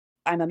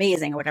I'm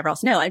amazing or whatever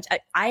else. No,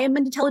 I am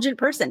an intelligent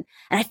person,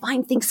 and I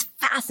find things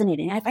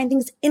fascinating. I find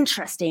things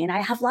interesting, and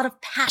I have a lot of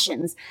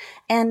passions.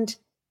 And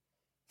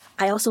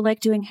I also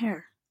like doing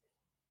hair.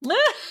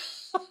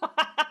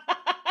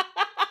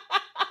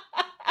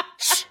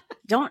 Shh,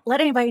 don't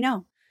let anybody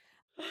know.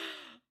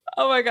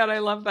 Oh my God, I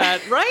love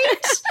that.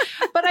 Right?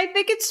 But I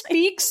think it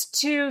speaks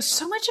to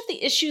so much of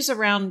the issues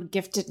around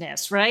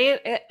giftedness, right?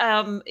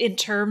 In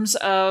terms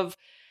of,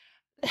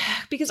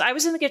 because I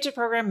was in the gifted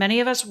program, many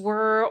of us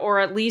were, or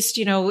at least,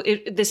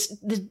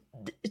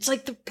 it's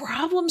like the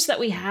problems that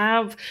we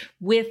have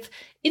with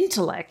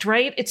intellect,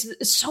 right? It's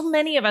so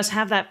many of us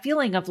have that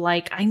feeling of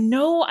like, I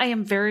know I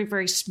am very,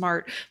 very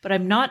smart, but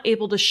I'm not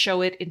able to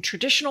show it in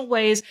traditional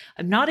ways.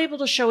 I'm not able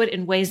to show it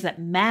in ways that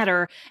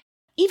matter.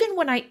 Even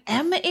when I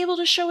am able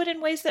to show it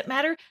in ways that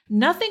matter,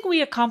 nothing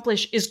we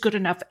accomplish is good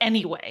enough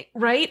anyway,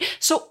 right?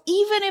 So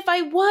even if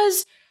I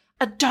was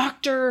a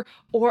doctor,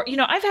 or,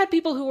 I've had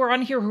people who were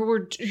on here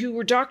who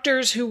were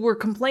doctors who were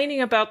complaining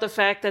about the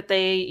fact that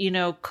they,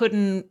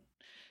 couldn't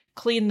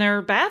clean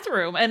their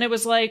bathroom. And it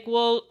was like,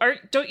 well,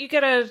 don't you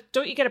get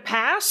a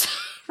pass?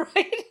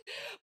 Right?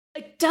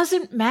 It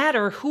doesn't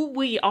matter who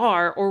we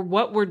are or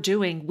what we're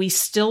doing. We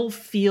still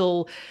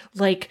feel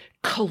like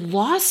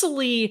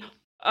colossally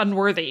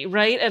unworthy,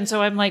 right? And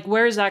so I'm like,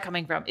 where is that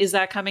coming from? Is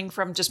that coming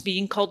from just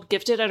being called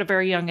gifted at a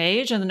very young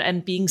age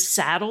and being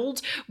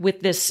saddled with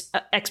this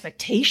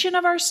expectation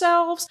of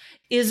ourselves?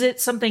 Is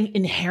it something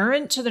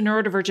inherent to the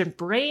neurodivergent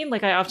brain?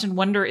 Like, I often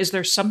wonder, is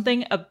there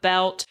something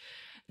about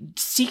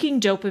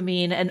seeking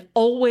dopamine and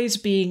always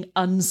being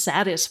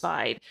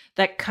unsatisfied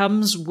that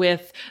comes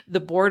with the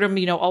boredom,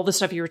 all the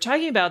stuff you were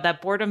talking about,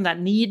 that boredom, that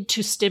need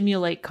to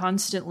stimulate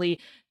constantly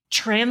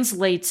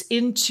translates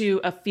into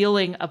a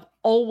feeling of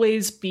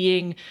always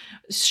being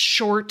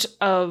short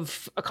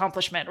of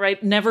accomplishment,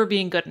 right? Never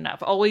being good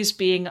enough, always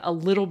being a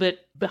little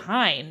bit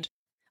behind.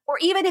 Or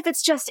even if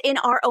it's just in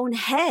our own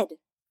head,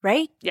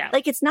 right? Yeah.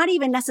 Like, it's not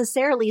even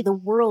necessarily the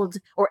world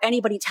or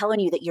anybody telling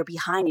you that you're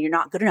behind and you're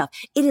not good enough.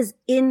 It is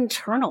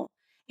internal.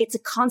 It's a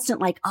constant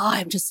like,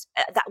 oh,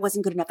 that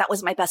wasn't good enough. That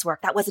wasn't my best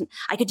work.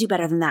 I could do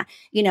better than that.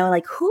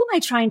 Like, who am I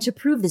trying to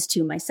prove this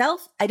to?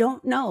 Myself? I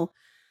don't know.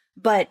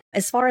 But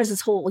as far as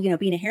this whole,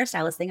 being a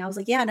hairstylist thing, I was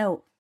like, yeah,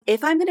 no,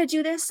 if I'm going to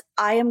do this,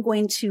 I am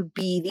going to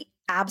be the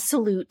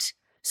absolute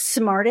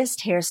smartest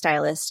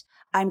hairstylist.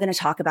 I'm going to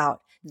talk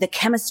about the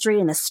chemistry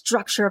and the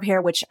structure of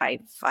hair, which I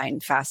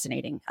find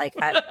fascinating. Like,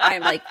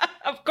 I'm like,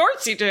 of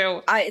course you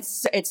do.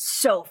 It's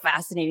so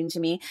fascinating to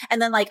me.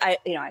 And then like, I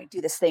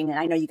do this thing, and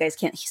I know you guys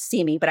can't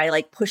see me, but I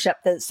like push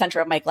up the center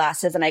of my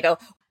glasses and I go,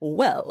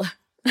 well,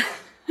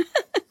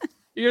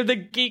 you're the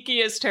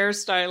geekiest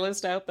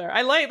hairstylist out there.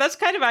 That's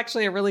kind of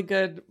actually a really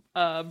good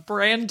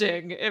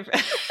branding.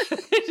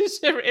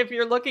 If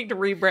you're looking to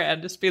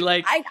rebrand, just be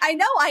like, I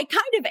know, I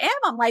kind of am.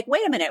 I'm like,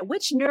 wait a minute,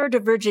 which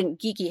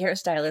neurodivergent geeky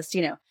hairstylist,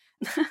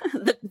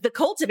 the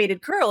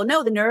cultivated curl.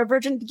 No, the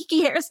neurodivergent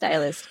geeky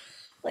hairstylist.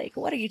 Like,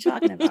 what are you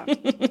talking about?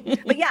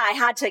 But yeah, I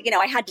had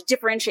to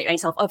differentiate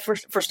myself.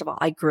 First of all,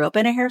 I grew up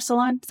in a hair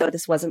salon. So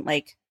this wasn't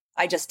like,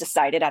 I just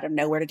decided out of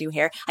nowhere to do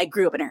hair. I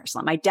grew up in a hair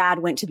salon. My dad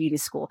went to beauty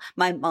school.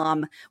 My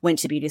mom went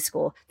to beauty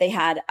school.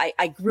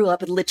 I grew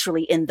up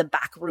literally in the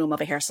back room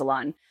of a hair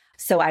salon.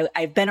 So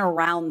I've been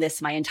around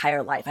this my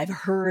entire life. I've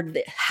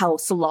heard how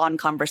salon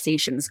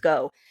conversations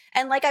go.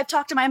 And like, I've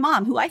talked to my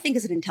mom, who I think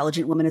is an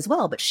intelligent woman as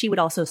well, but she would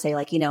also say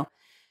like,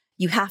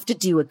 you have to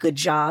do a good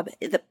job.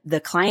 The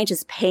client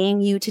is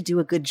paying you to do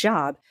a good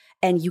job,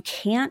 and you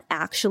can't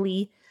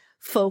actually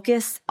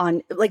focus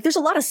on, like, there's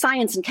a lot of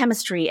science and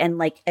chemistry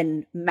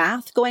and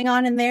math going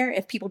on in there.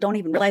 If people don't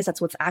even realize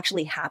that's what's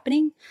actually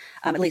happening,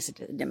 at least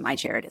in my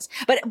chair it is,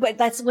 but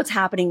that's what's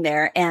happening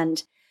there.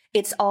 And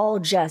it's all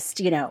just,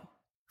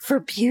 for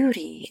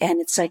beauty.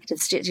 And it's like,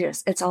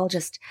 it's all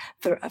just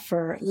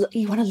for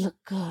you want to look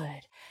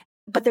good,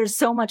 but there's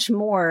so much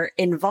more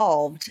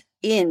involved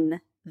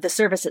in the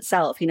service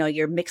itself.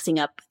 You're mixing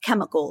up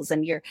chemicals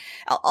and you're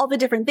all the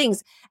different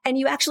things. And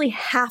you actually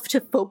have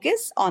to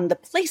focus on the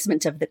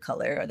placement of the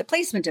color or the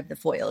placement of the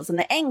foils and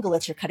the angle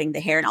that you're cutting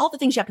the hair and all the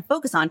things you have to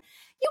focus on.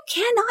 You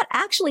cannot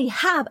actually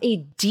have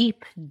a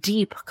deep,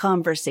 deep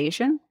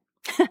conversation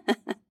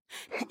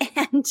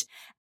and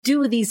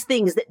do these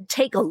things that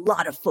take a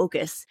lot of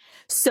focus.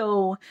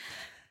 So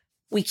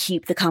we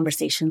keep the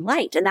conversation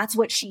light. And that's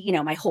what she,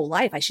 my whole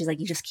life, she's like,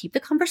 you just keep the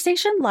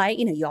conversation light.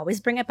 You always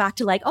bring it back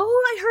to like,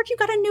 oh, I heard you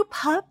got a new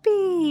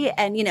puppy.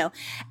 And,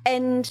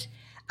 and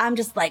I'm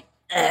just like,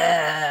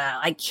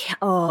 I can't,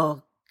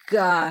 oh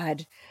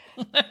God,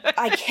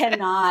 I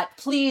cannot,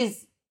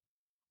 please.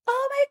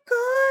 Oh my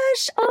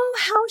gosh. Oh,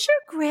 how's your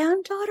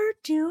granddaughter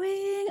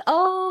doing?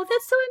 Oh,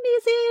 that's so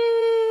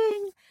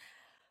amazing.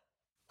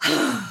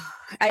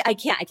 I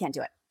can't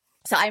do it.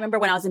 So I remember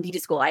when I was in beauty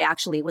school, I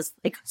actually was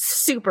like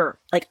super,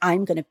 like,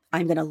 I'm going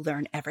to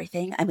learn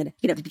everything. I'm going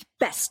to be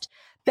best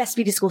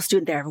beauty school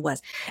student there ever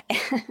was,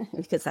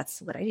 because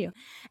that's what I do.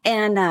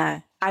 And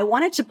I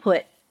wanted to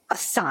put a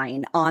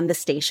sign on the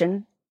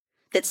station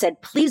that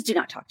said, please do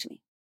not talk to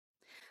me.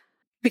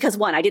 Because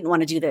one, I didn't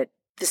want to do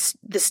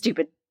the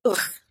stupid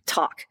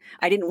talk.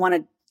 I didn't want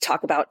to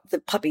talk about the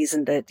puppies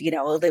and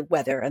the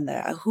weather and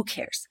who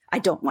cares? I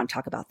don't want to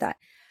talk about that.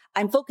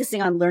 I'm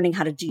focusing on learning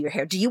how to do your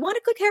hair. Do you want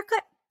a good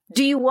haircut?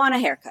 Do you want a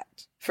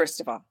haircut?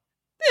 First of all,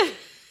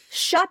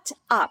 shut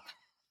up.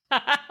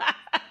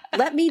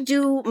 Let me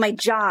do my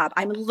job.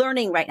 I'm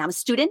learning right now. I'm a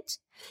student,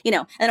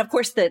 and of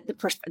course the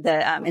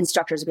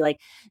instructors will be like,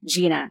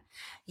 Gina,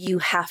 you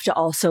have to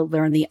also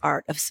learn the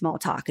art of small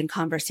talk and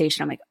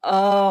conversation. I'm like,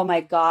 oh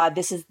my God,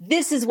 this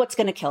is what's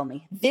going to kill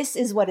me. This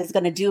is what is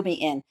going to do me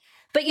in.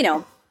 But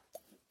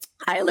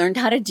I learned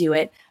how to do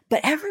it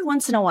But every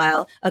once in a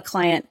while, a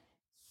client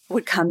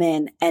would come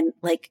in and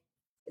like,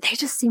 they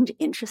just seemed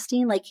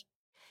interesting. Like,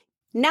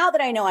 now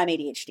that I know I'm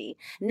ADHD,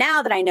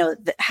 now that I know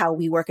how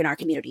we work in our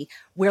community,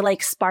 we're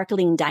like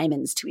sparkling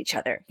diamonds to each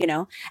other, you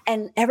know?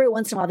 And every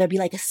once in a while, there'd be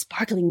like a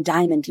sparkling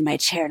diamond in my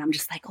chair. And I'm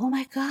just like, oh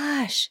my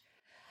gosh,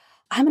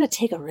 I'm going to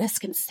take a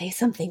risk and say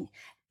something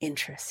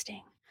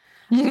interesting.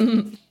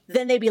 Then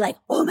they'd be like,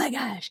 oh my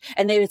gosh.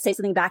 And they would say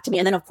something back to me.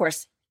 And then of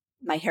course,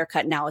 my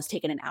haircut now is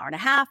taking an hour and a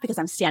half because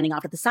I'm standing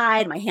off to the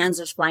side. My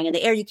hands are flying in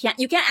the air. You can't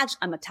actually,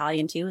 I'm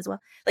Italian too as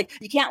well. Like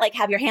you can't like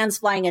have your hands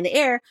flying in the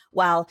air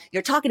while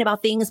you're talking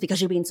about things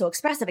because you're being so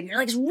expressive and you're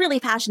like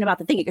really passionate about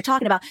the thing that you're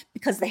talking about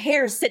because the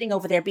hair is sitting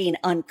over there being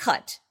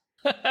uncut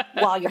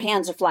while your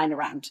hands are flying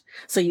around.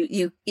 So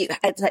you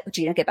it's like,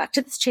 Gina, get back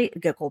to this chair,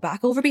 go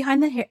back over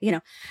behind the hair, you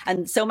know?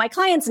 And so my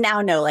clients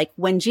now know, like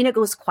when Gina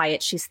goes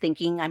quiet, she's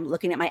thinking, I'm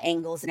looking at my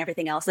angles and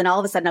everything else. And all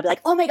of a sudden I'll be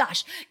like, oh my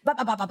gosh,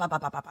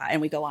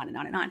 and we go on and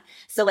on and on.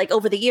 So like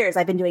over the years,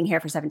 I've been doing hair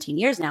for 17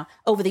 years now.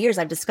 Over the years,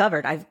 I've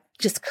discovered I've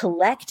just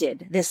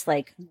collected this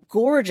like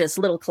gorgeous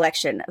little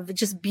collection of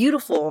just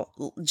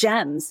beautiful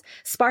gems,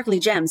 sparkly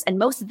gems. And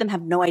most of them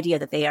have no idea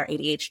that they are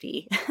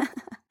ADHD,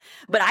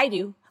 but I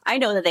do. I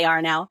know that they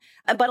are now,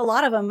 but a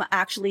lot of them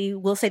actually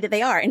will say that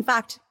they are. In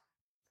fact,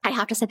 I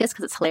have to say this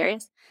because it's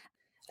hilarious.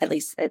 At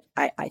least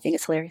I think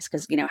it's hilarious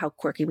because you know how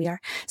quirky we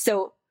are.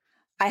 So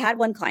I had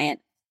one client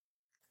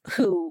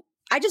who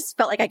I just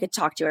felt like I could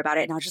talk to her about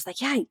it. And I was just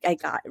like, yeah, I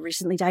got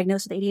recently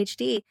diagnosed with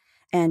ADHD.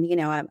 And, you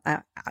know,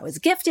 I was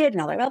gifted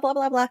and all that, blah, blah,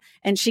 blah, blah.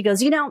 And she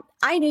goes, you know,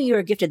 I knew you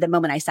were gifted the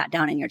moment I sat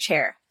down in your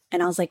chair.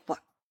 And I was like, what?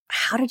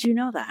 How did you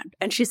know that?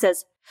 And she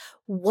says,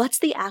 what's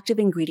the active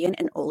ingredient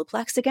in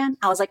Olaplex again?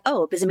 I was like,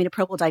 oh,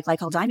 bisaminosapropyl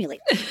diglycoldimulate.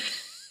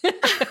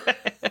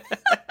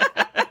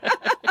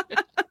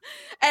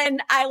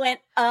 And I went,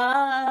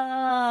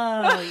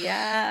 oh,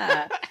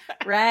 yeah,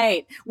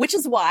 right. Which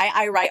is why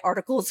I write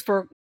articles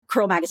for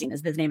Curl Magazine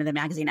is the name of the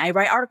magazine. I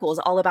write articles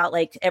all about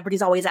like,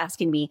 everybody's always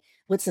asking me,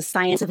 what's the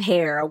science of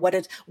hair? Or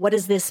what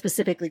is this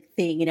specific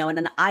thing? You know, and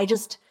then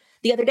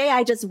the other day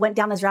I just went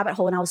down this rabbit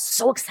hole and I was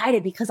so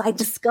excited because I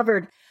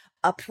discovered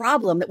a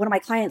problem that one of my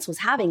clients was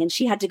having and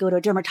she had to go to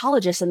a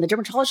dermatologist and the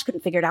dermatologist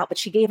couldn't figure it out, but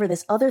she gave her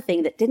this other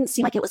thing that didn't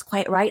seem like it was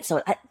quite right.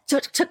 So it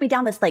took me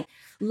down this like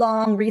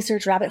long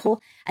research rabbit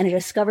hole and I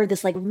discovered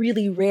this like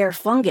really rare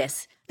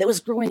fungus that was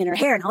growing in her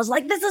hair. And I was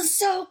like, this is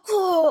so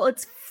cool.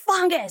 It's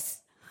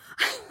fungus.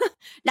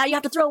 Now you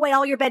have to throw away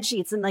all your bed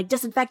sheets and like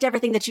disinfect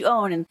everything that you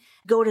own and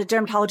go to a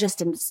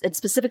dermatologist and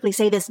specifically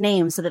say this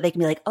name so that they can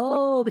be like,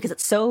 oh, because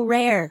it's so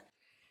rare.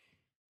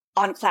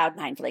 On cloud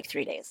 9 for like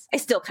 3 days. I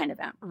still kind of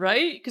am.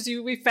 Right? Because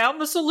we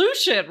found the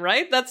solution,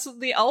 right? That's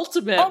the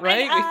ultimate, oh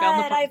right?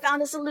 God, I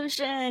found a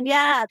solution.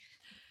 Yeah.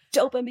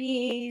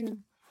 Dopamine.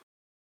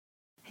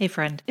 Hey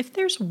friend, if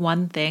there's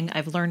one thing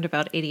I've learned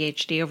about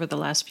ADHD over the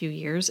last few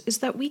years is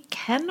that we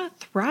can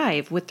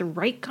thrive with the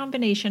right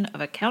combination of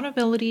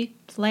accountability,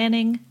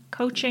 planning,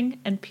 coaching,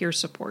 and peer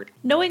support.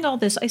 Knowing all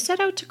this, I set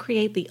out to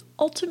create the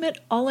ultimate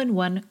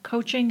all-in-one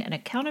coaching and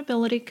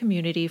accountability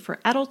community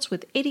for adults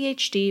with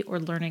ADHD or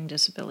learning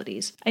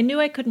disabilities. I knew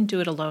I couldn't do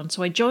it alone,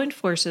 so I joined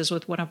forces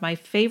with one of my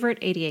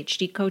favorite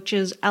ADHD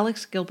coaches,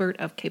 Alex Gilbert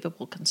of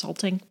Capable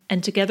Consulting,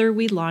 and together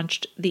we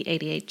launched the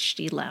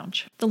ADHD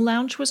Lounge. The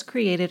Lounge was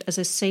created as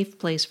a safe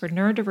place for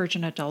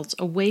neurodivergent adults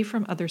away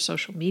from other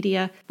social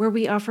media, where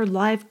we offer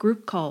live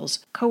group calls,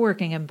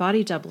 co-working, and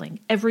body doubling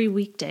every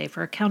weekday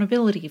for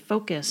accountability,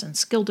 focus, and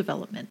skill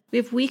development. We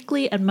have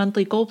weekly and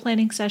monthly goal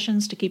planning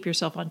sessions to keep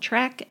yourself on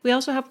track. We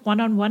also have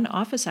one-on-one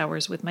office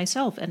hours with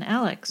myself and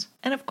Alex.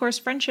 And of course,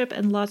 friendship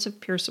and lots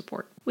of peer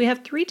support. We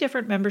have 3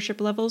 different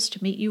membership levels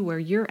to meet you where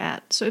you're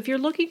at. So if you're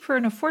looking for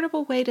an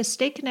affordable way to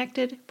stay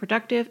connected,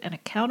 productive, and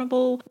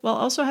accountable, while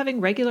also having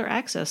regular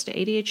access to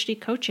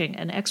ADHD coaching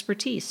and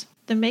expertise,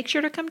 then make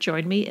sure to come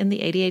join me in the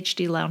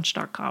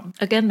ADHDlounge.com.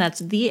 Again, that's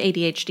the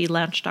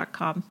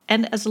ADHDlounge.com.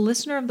 And as a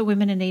listener of the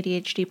Women in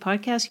ADHD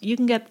podcast, you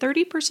can get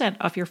 30%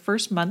 off your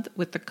first month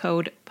with the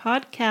code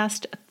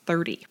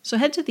PODCAST30. So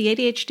head to the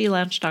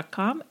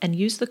ADHDlounge.com and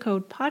use the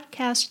code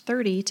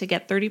PODCAST30 to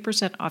get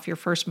 30% off your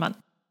first month.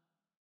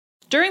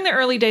 During the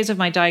early days of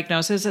my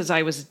diagnosis, as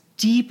I was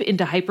deep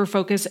into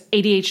hyperfocus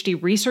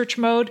ADHD research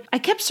mode, I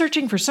kept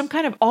searching for some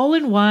kind of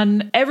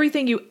all-in-one,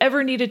 everything you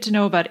ever needed to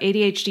know about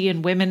ADHD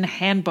in women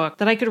handbook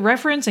that I could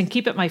reference and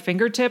keep at my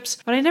fingertips,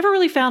 but I never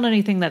really found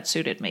anything that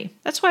suited me.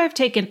 That's why I've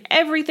taken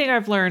everything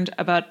I've learned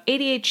about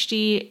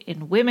ADHD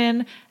in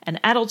women and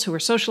adults who are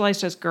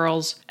socialized as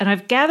girls, and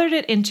I've gathered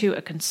it into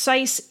a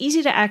concise,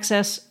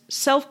 easy-to-access,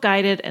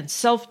 self-guided, and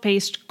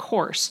self-paced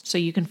course so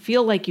you can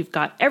feel like you've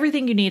got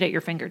everything you need at your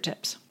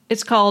fingertips.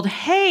 It's called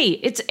Hey,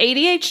 It's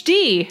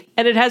ADHD,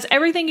 and it has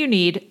everything you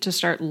need to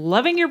start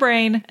loving your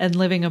brain and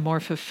living a more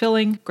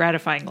fulfilling,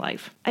 gratifying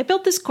life. I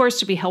built this course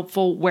to be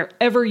helpful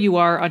wherever you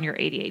are on your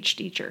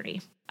ADHD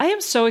journey. I am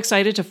so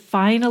excited to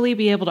finally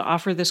be able to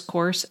offer this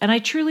course, and I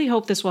truly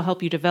hope this will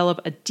help you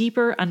develop a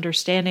deeper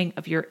understanding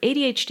of your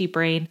ADHD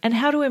brain and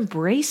how to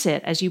embrace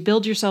it as you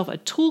build yourself a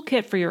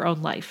toolkit for your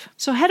own life.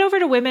 So head over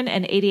to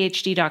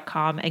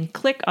womenandadhd.com and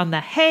click on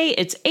the Hey,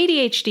 It's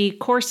ADHD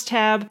course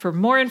tab for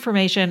more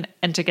information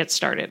and to get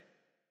started.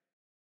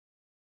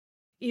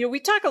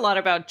 We talk a lot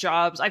about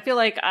jobs. I feel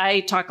like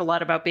I talk a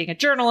lot about being a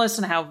journalist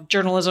and how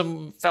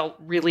journalism felt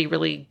really,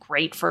 really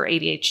great for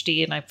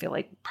ADHD. And I feel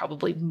like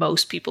probably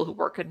most people who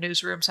work in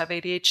newsrooms have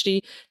ADHD.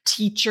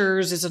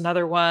 Teachers is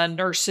another one,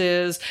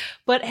 nurses.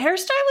 But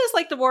hairstylists,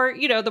 like the more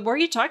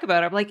you talk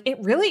about it, I'm like, it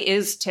really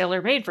is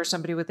tailor-made for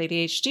somebody with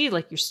ADHD.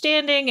 Like you're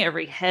standing,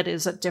 every head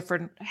is a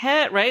different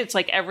head, right? It's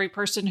like every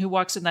person who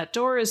walks in that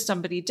door is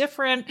somebody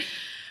different.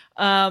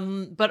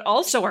 But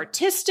also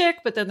artistic,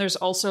 but then there's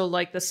also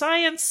like the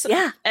science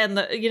and and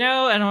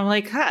I'm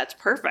like, it's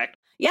perfect.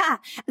 Yeah.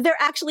 There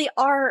actually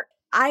are,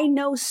 I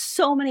know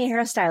so many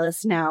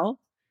hairstylists now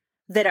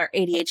that are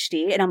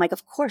ADHD. And I'm like,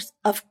 of course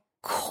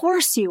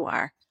you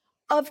are.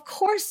 Of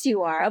course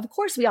you are. Of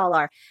course we all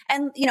are.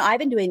 And, I've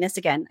been doing this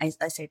again, I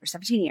say for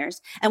 17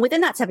 years. And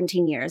within that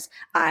 17 years,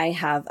 I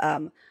have,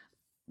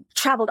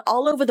 traveled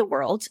all over the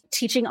world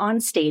teaching on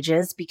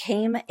stages,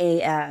 became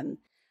a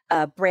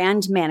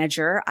brand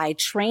manager. I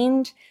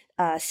trained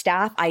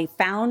staff. I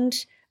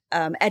found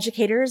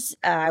educators.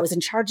 I was in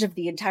charge of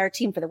the entire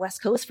team for the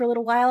West Coast for a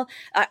little while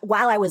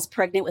I was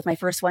pregnant with my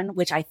first one,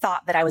 which I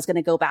thought that I was going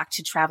to go back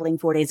to traveling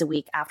 4 days a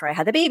week after I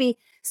had the baby.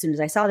 As soon as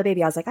I saw the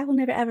baby, I was like, I will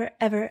never, ever,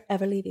 ever,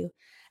 ever leave you.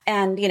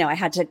 And, I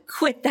had to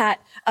quit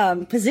that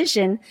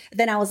position.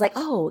 Then I was like,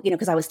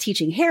 because I was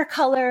teaching hair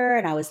color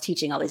and I was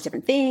teaching all these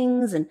different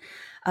things and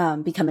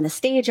becoming a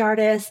stage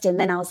artist. And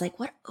then I was like,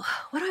 what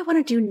do I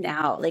want to do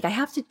now? Like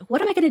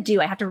what am I going to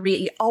do? I have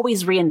to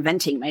always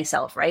reinventing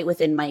myself, right?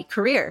 Within my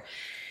career.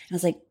 And I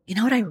was like, you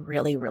know what I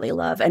really, really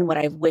love and what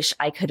I wish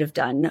I could have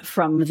done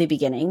from the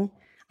beginning.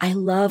 I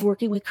love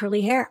working with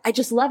curly hair. I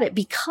just love it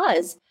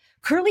because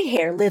curly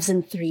hair lives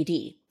in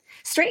 3D.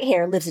 Straight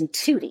hair lives in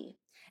 2D.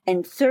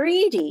 And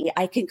 3D,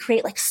 I can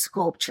create like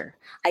sculpture.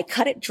 I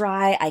cut it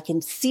dry. I can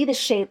see the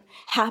shape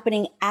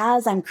happening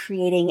as I'm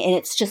creating. And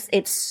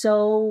it's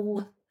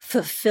so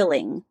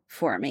fulfilling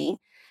for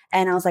me.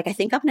 And I was like, I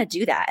think I'm going to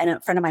do that. And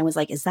a friend of mine was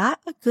like, is that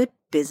a good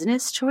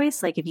business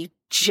choice? Like if you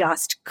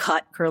just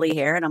cut curly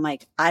hair? And I'm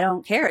like, I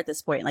don't care at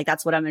this point. Like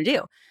that's what I'm going to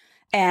do.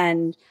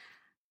 And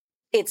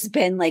it's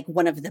been like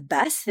one of the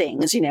best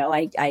things,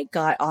 I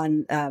got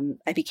on,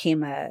 I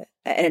became an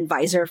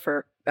advisor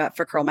for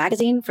Curl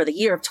Magazine for the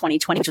year of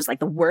 2020, which was like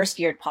the worst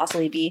year to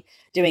possibly be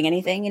doing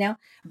anything,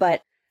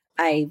 but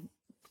I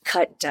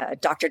cut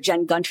Dr.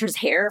 Jen Gunter's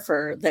hair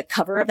for the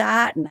cover of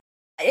that. And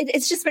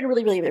it's just been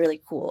really, really,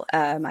 really cool.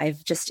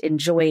 I've just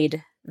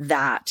enjoyed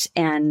that.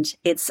 And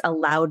it's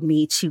allowed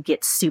me to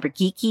get super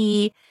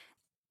geeky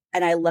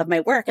and I love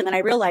my work. And then I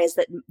realized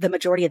that the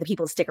majority of the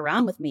people who stick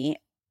around with me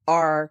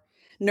are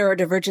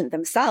neurodivergent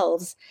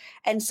themselves.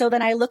 And so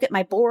then I look at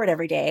my board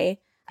every day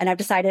and I've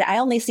decided I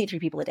only see 3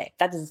 people a day.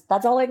 That's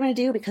all I'm going to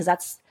do because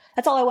that's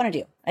all I want to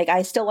do. Like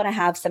I still want to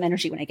have some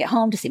energy when I get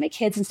home to see my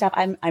kids and stuff.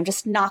 I'm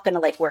just not going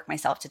to like work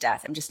myself to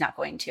death. I'm just not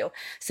going to.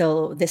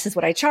 So this is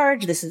what I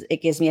charge.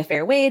 It gives me a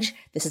fair wage.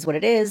 This is what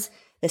it is.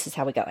 This is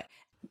how we go.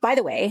 By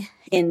the way,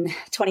 in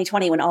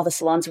 2020, when all the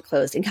salons were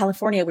closed in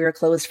California, we were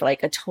closed for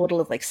like a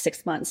total of like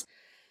 6 months.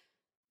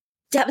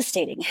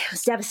 Devastating. It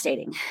was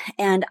devastating.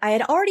 And I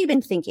had already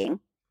been thinking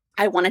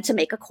I wanted to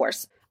make a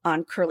course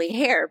on curly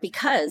hair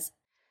because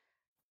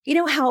you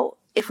know how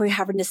if we're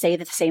having to say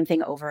the same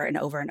thing over and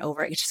over and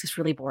over, it just gets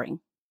really boring.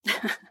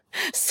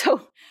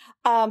 So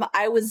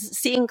I was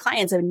seeing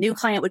clients, a new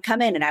client would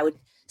come in and I would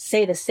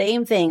say the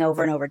same thing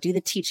over and over, do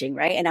the teaching,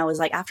 right? And I was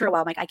like, after a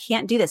while, I'm like, I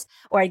can't do this.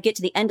 Or I'd get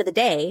to the end of the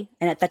day.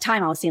 And at the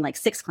time I was seeing like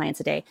 6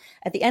 clients a day.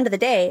 At the end of the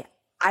day,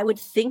 I would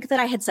think that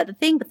I had said the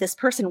thing, but this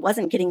person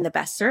wasn't getting the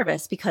best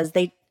service because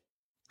I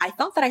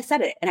thought that I said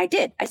it. And I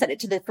did. I said it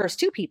to the first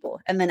 2 people.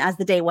 And then as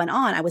the day went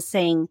on, I was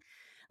saying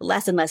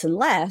less and less and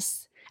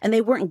less. And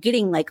they weren't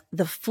getting like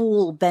the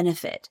full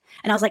benefit.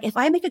 And I was like, if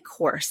I make a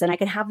course and I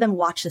can have them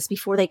watch this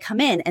before they come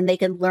in and they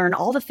can learn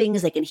all the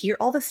things, they can hear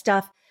all the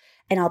stuff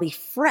and I'll be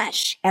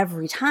fresh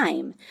every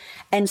time.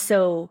 And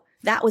so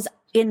that was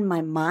in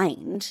my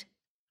mind,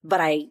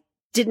 but I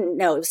didn't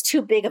know it was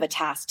too big of a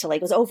task to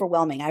it was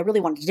overwhelming. I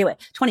really wanted to do it.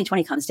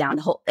 2020 comes down,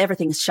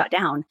 everything's shut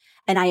down.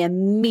 And I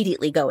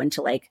immediately go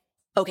into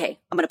okay,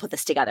 I'm going to put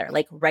this together.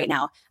 Like right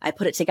now, I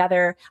put it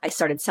together. I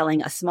started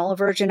selling a small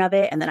version of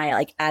it. And then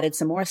I added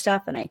some more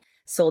stuff and I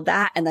sold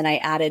that. And then I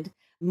added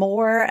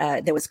more.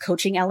 There was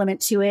coaching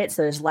element to it.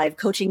 So there's live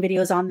coaching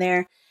videos on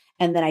there.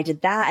 And then I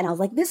did that. And I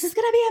was like, this is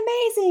going to be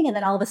amazing. And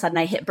then all of a sudden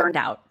I hit burned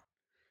out.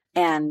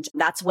 And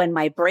that's when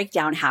my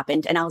breakdown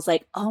happened. And I was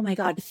like, oh my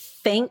God,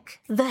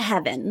 thank the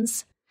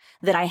heavens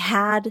that I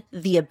had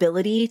the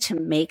ability to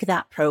make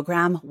that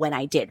program when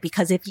I did.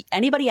 Because if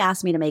anybody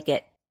asked me to make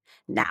it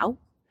now,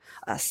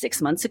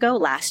 6 months ago,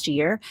 last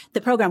year,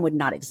 the program would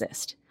not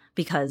exist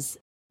because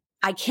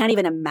I can't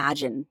even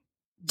imagine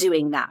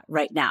doing that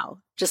right now.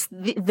 Just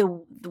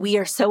we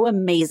are so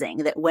amazing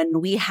that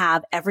when we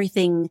have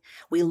everything,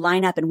 we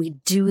line up and we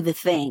do the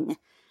thing,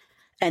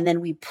 and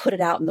then we put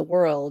it out in the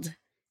world.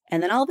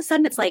 And then all of a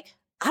sudden it's like,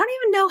 I don't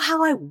even know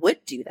how I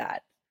would do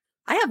that.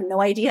 I have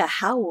no idea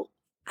how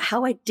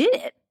I did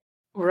it.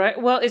 Right.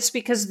 Well, it's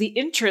because the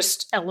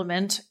interest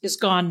element is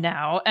gone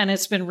now and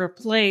it's been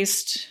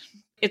replaced.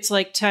 It's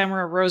like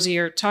Tamara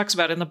Rosier talks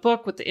about in the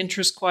book with the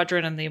interest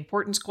quadrant and the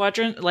importance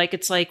quadrant. Like,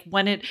 it's like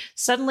when it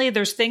suddenly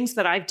there's things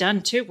that I've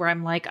done too, where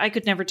I'm like, I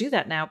could never do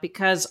that now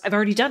because I've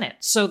already done it.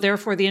 So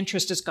therefore the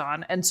interest is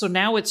gone. And so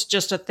now it's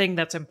just a thing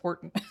that's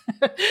important.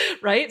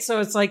 Right. So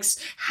it's like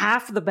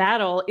half the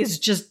battle is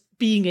just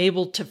being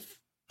able to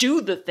do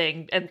the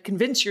thing and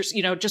convince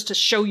yourself, just to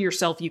show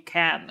yourself you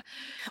can.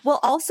 Well,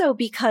 also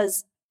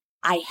because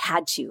I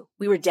had to.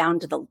 We were down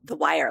to the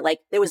wire. Like,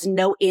 there was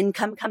no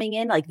income coming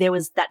in. Like, there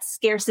was that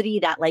scarcity,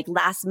 that like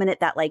last minute,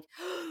 that like,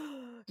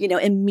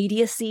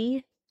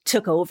 immediacy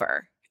took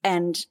over.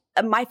 And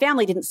my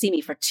family didn't see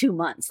me for 2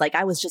 months. Like,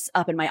 I was just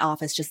up in my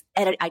office, just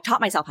edit. I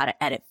taught myself how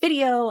to edit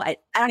video. I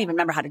don't even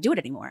remember how to do it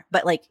anymore.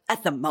 But like,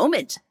 at the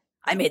moment,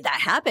 I made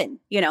that happen,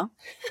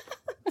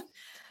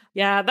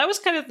 Yeah, that was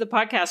kind of the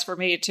podcast for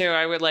me too.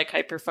 I would like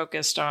hyper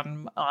focused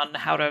on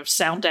how to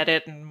sound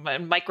edit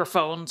and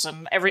microphones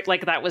and I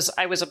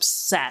was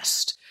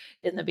obsessed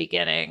in the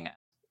beginning.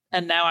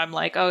 And now I'm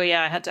like, oh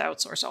yeah, I had to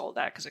outsource all of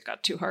that because it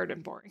got too hard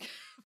and boring.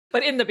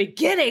 But in the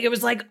beginning, it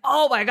was like,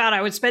 oh my God,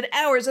 I would spend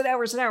hours and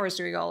hours and hours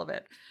doing all of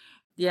it.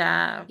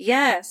 Yeah.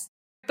 Yes.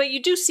 But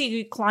you do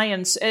see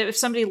clients, if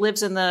somebody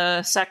lives in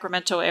the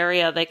Sacramento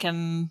area, they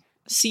can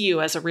see you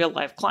as a real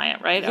life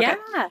client, right? Okay.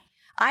 Yeah.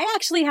 I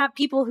actually have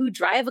people who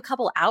drive a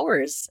couple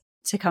hours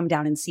to come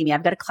down and see me.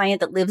 I've got a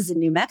client that lives in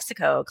New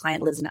Mexico, a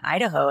client lives in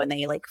Idaho, and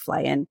they like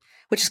fly in,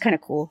 which is kind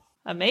of cool.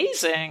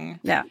 Amazing.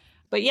 Yeah.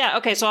 But yeah,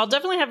 okay, so I'll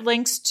definitely have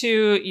links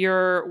to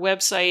your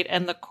website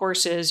and the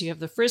courses. You have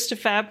the Frizz to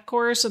Fab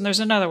course, and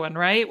there's another one,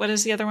 right? What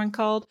is the other one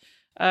called?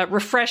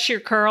 Refresh Your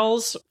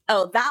Curls.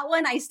 Oh, that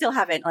one I still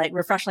haven't, like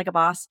Refresh Like a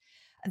Boss.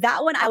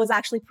 That one I was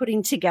actually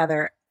putting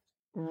together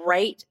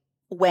right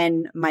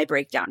when my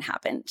breakdown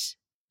happened.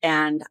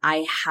 And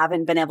I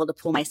haven't been able to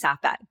pull myself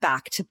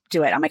back to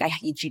do it. I'm like,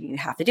 Gina, you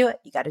have to do it.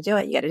 You got to do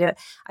it. You got to do it.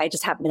 I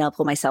just haven't been able to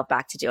pull myself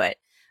back to do it.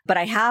 But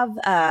I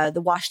have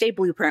the Wash Day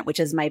Blueprint, which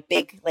is my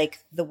big, like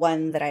the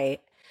one that I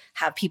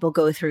have people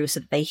go through so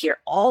that they hear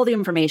all the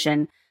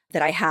information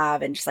that I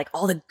have and just like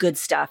all the good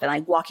stuff. And I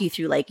walk you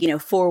through like,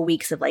 4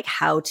 weeks of like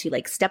how to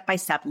like step by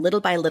step,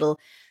 little by little,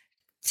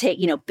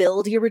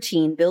 build your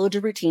routine.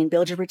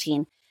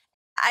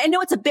 I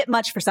know it's a bit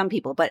much for some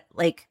people, but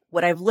like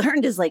what I've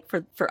learned is like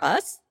for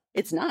us,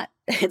 it's not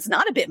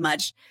a bit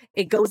much.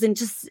 It goes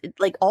into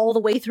like all the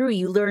way through.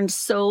 You learn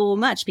so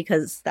much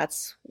because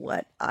that's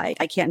what I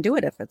can't do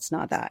it if it's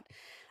not that.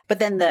 But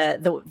then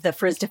the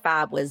Frizz to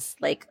Fab was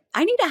like,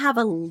 I need to have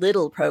a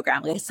little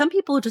program. Like some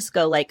people just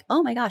go like,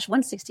 oh my gosh,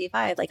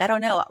 165. Like, I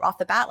don't know off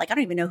the bat, like, I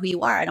don't even know who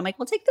you are. And I'm like,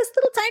 well, take this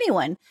little tiny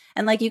one.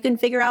 And like, you can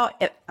figure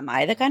out, am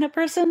I the kind of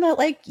person that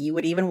like you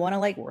would even want to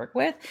like work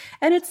with?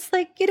 And it's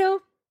like,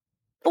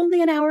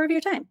 only an hour of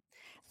your time.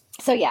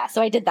 So yeah,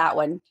 so I did that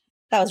one.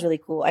 That was really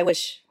cool. I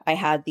wish I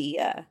had the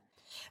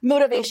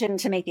motivation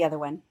to make the other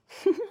one.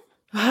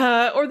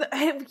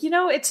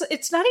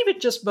 It's not even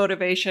just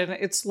motivation.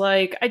 It's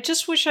like, I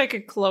just wish I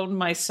could clone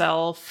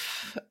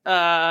myself.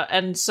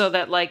 And so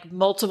that like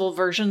multiple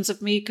versions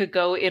of me could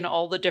go in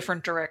all the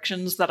different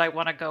directions that I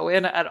want to go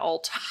in at all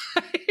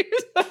times.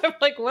 I'm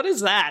like, what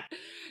is that?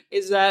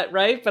 Is that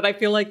right? But I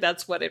feel like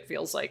that's what it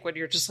feels like when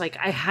you're just like,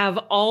 I have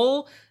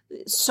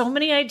so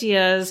many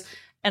ideas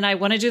and I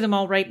want to do them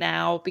all right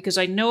now because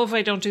I know if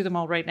I don't do them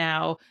all right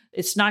now,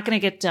 it's not going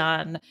to get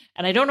done.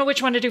 And I don't know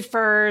which one to do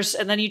first.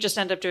 And then you just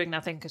end up doing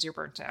nothing because you're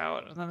burnt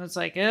out. And then it's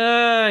like,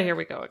 here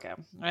we go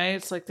again. Right?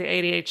 It's like the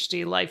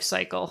ADHD life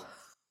cycle.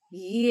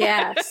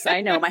 Yes,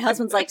 I know. My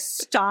husband's like,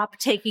 stop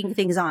taking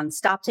things on.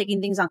 Stop taking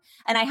things on.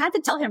 And I had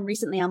to tell him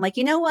recently, I'm like,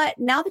 you know what?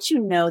 Now that you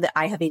know that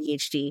I have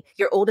ADHD,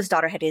 your oldest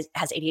daughter has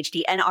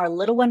ADHD, and our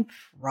little one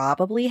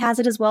probably has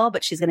it as well,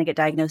 but she's going to get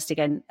diagnosed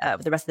again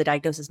with the rest of the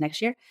diagnosis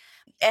next year.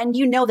 And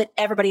you know that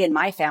everybody in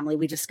my family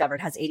we discovered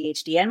has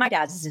ADHD, and my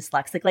dad's is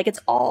dyslexic. Like it's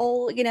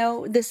all,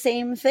 the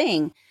same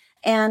thing.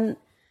 And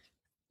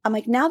I'm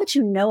like, now that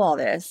you know all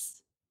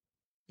this,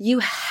 you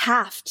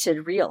have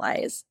to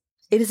realize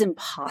it is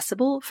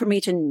impossible for me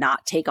to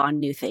not take on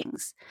new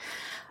things.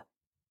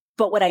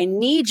 But what I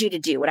need you to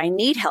do, what I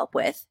need help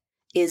with,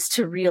 is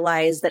to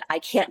realize that I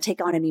can't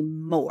take on any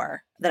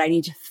more, that I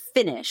need to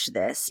finish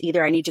this.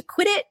 Either I need to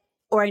quit it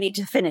or I need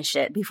to finish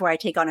it before I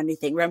take on a new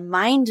thing.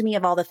 Remind me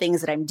of all the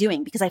things that I'm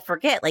doing because I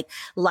forget, like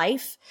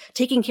life,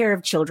 taking care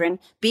of children,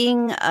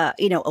 being, a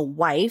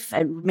wife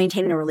and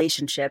maintaining a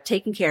relationship,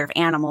 taking care of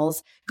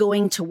animals,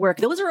 going to work.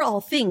 Those are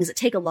all things that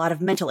take a lot of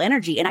mental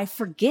energy. And I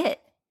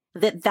forget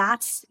that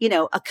that's,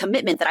 a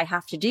commitment that I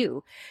have to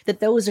do,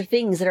 that those are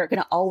things that are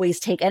going to always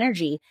take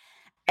energy.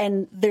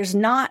 And there's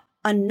not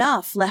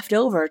enough left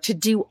over to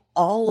do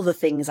all the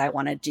things I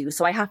want to do.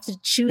 So I have to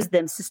choose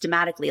them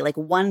systematically, like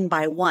one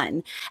by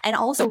one, and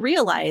also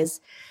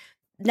realize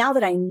now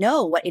that I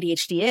know what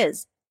ADHD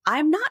is,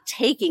 I'm not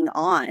taking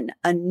on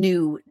a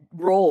new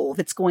role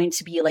that's going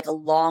to be like a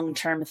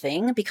long-term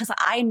thing because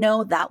I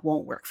know that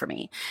won't work for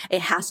me.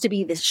 It has to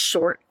be this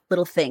short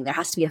little thing. There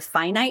has to be a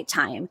finite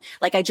time.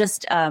 Like I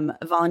just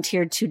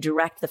volunteered to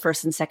direct the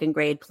 1st and 2nd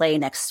grade play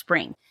next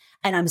spring.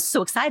 And I'm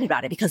so excited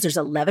about it because there's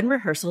 11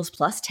 rehearsals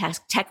plus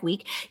tech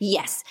week.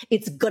 Yes,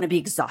 it's going to be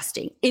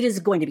exhausting. It is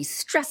going to be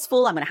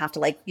stressful. I'm going to have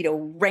to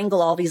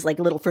wrangle all these like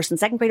little 1st and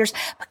 2nd graders.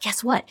 But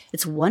guess what?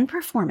 It's one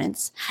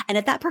performance. And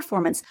at that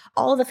performance,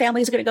 all of the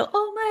families are going to go,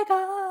 oh my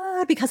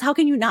God, because how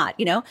can you not?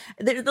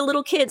 The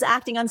little kids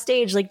acting on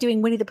stage, like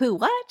doing Winnie the Pooh.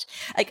 What?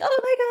 Like, oh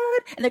my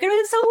God. And they're going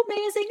to be so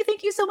amazing.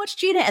 Thank you so much,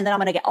 Gina. And then I'm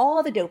going to get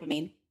all the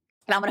dopamine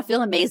and I'm going to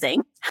feel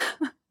amazing.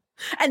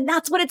 And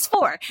that's what it's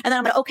for. And then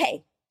I'm going to,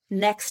 okay.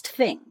 Next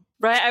thing.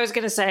 Right. I was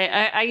going to say,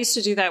 I used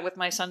to do that with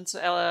my son's,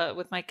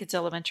 with my kids'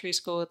 elementary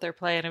school with their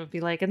play. And it would be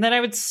like, and then I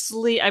would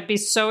sleep. I'd be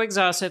so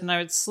exhausted and I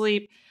would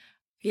sleep.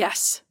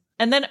 Yes.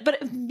 And then,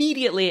 but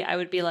immediately I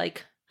would be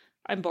like,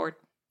 I'm bored.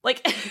 Like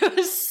it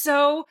was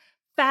so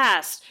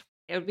fast.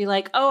 It would be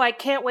like, oh, I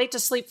can't wait to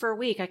sleep for a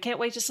week. I can't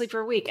wait to sleep for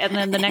a week. And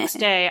then the next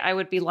day I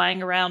would be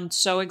lying around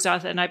so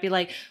exhausted and I'd be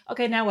like,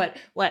 okay, now what?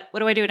 What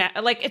do I do now?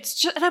 Like, it's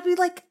just, and I'd be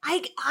like,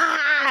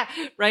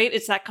 right.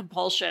 It's that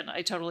compulsion.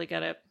 I totally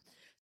get it.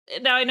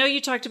 Now, I know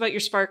you talked about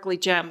your sparkly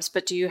gems,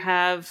 but do you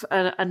have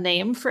a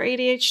name for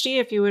ADHD?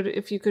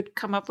 If you could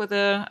come up with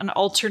an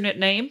alternate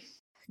name?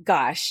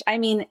 Gosh, I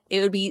mean,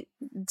 it would be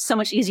so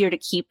much easier to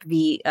keep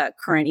the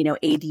current,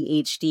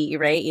 ADHD,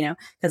 right?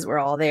 Because we're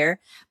all there.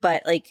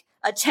 But like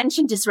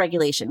attention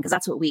dysregulation, because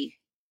that's what we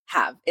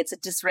have. It's a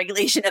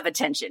dysregulation of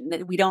attention.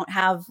 We don't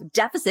have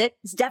deficit.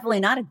 It's definitely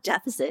not a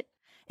deficit.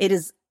 It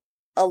is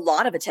a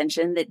lot of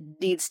attention that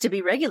needs to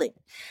be regulated.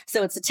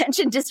 So it's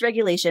attention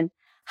dysregulation.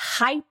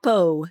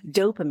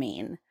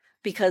 Hypodopamine,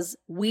 because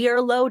we are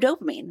low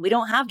dopamine. We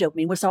don't have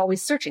dopamine. We're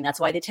always searching. That's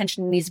why the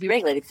attention needs to be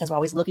regulated because we're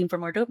always looking for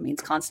more dopamine.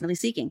 It's constantly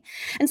seeking.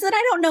 And so then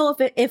I don't know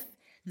if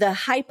the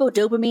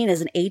hypodopamine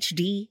is an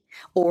HD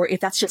or if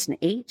that's just an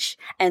H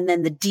and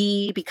then the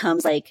D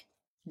becomes like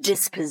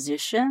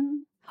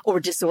disposition or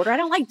disorder. I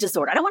don't like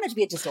disorder. I don't want it to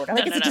be a disorder.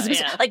 Like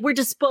disposition. Like we're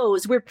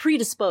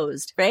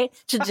predisposed, right?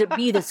 To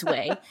be this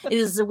way. It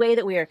is the way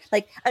that we are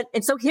like,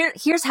 and so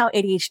here's how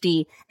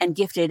ADHD and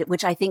gifted,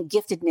 which I think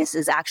giftedness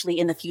is actually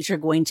in the future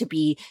going to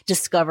be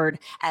discovered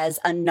as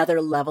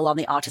another level on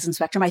the autism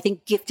spectrum. I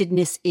think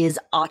giftedness is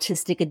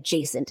autistic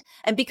adjacent.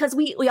 And because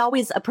we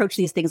always approach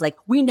these things like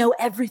we know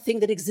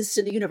everything that exists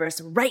in the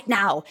universe right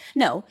now.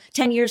 No,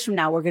 10 years from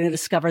now, we're going to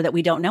discover that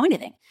we don't know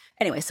anything.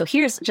 Anyway, so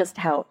here's just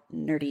how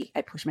nerdy,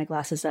 I push my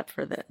glasses up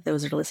for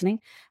those that are listening,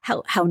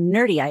 how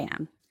nerdy I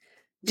am.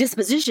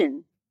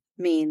 Disposition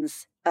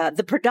means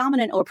the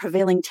predominant or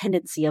prevailing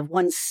tendency of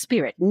one's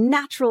spirit,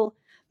 natural,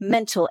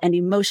 mental, and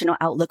emotional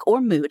outlook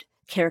or mood,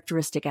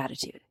 characteristic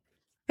attitude.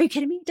 Are you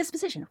kidding me?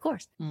 Disposition, of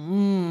course.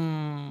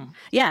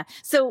 Yeah.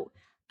 So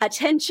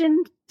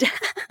attention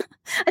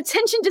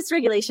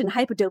dysregulation,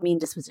 hypodopamine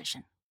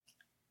disposition.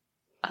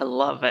 I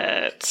love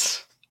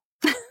it.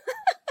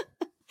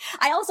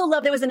 I also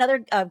love, there was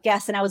another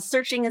guest and I was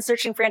searching and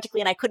searching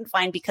frantically and I couldn't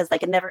find because I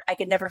could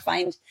never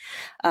find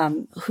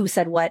who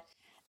said what.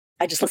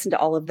 I just listened to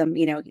all of them,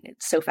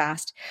 so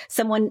fast.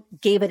 Someone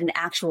gave it an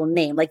actual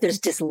name, like there's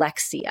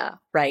dyslexia,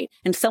 right?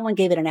 And someone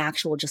gave it an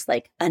actual, just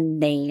like a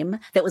name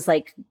that was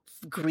like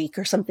Greek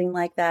or something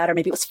like that. Or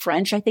maybe it was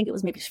French. I think it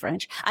was maybe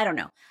French. I don't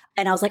know.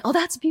 And I was like, oh,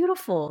 that's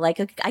beautiful. Like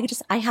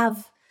I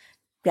have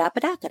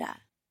da-ba-da-da-da.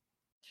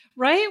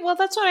 Right? Well,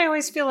 that's what I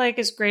always feel like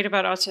is great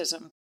about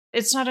autism.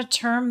 It's not a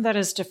term that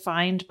is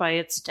defined by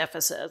its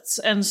deficits.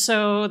 And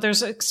so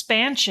there's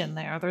expansion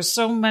there. There's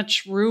so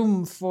much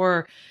room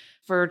for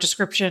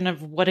description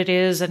of what it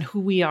is and who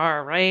we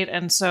are, right?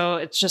 And so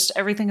it's just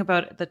everything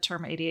about the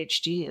term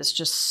ADHD is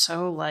just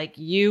so like,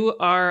 you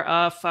are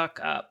a fuck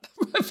up,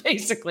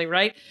 basically,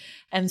 right?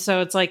 And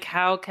so it's like,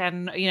 how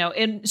can,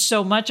 and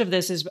so much of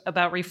this is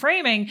about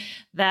reframing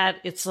that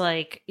it's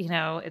like,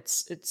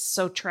 it's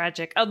so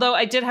tragic. Although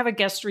I did have a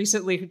guest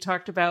recently who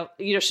talked about,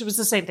 she was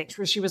the same thing.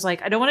 She was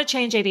like, I don't want to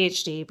change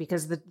ADHD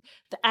because the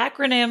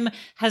acronym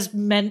has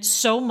meant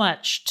so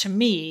much to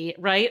me,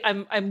 right?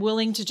 I'm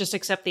willing to just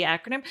accept the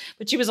acronym.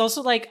 But she was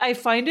also like, I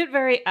find it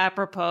very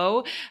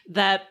apropos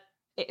that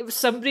if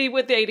somebody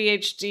with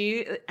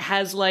ADHD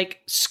has like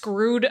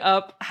screwed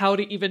up how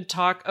to even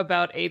talk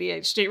about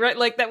ADHD, right?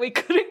 Like that we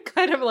couldn't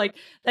kind of like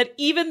that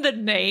even the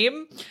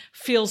name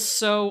feels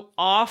so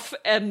off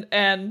and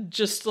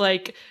just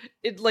like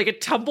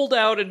it tumbled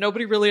out and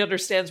nobody really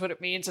understands what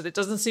it means and it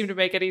doesn't seem to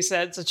make any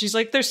sense. And she's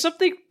like, there's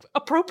something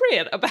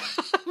appropriate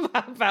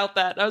about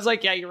that. And I was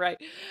like, yeah, you're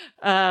right.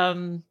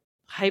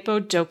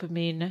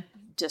 Hypodopamine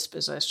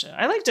disposition.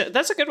 I liked it.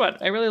 That's a good one.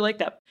 I really like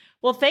that.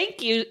 Well,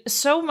 thank you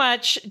so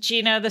much,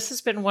 Gina. This has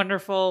been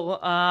wonderful.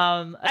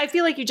 I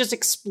feel like you just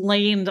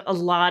explained a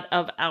lot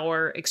of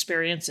our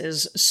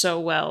experiences so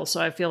well. So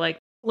I feel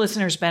like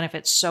listeners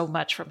benefit so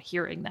much from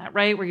hearing that,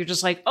 right? Where you're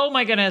just like, oh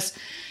my goodness,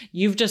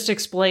 you've just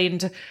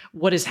explained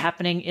what is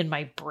happening in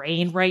my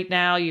brain right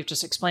now. You've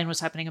just explained what's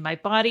happening in my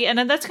body. And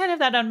then that's kind of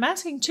that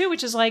unmasking too,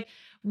 which is like,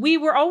 we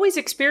were always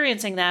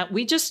experiencing that.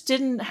 We just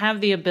didn't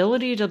have the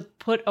ability to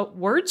put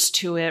words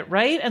to it,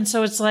 right? And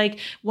so it's like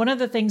one of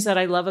the things that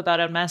I love about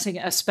unmasking,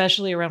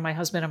 especially around my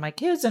husband and my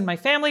kids and my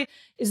family,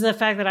 is the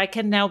fact that I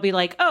can now be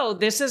like, oh,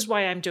 this is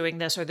why I'm doing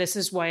this, or this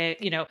is why,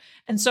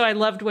 And so I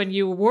loved when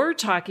you were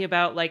talking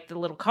about like the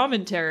little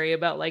commentary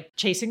about like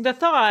chasing the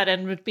thought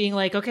and being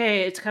like,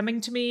 okay, it's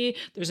coming to me.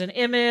 There's an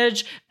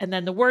image and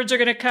then the words are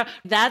going to come.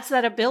 That's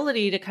that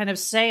ability to kind of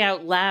say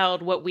out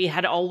loud what we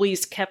had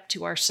always kept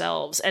to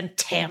ourselves and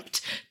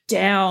tamped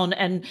down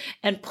and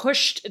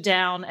pushed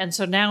down. And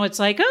so now it's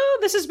like, oh,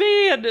 this is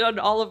me and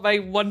all of my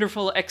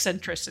wonderful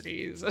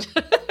eccentricities.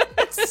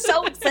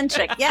 So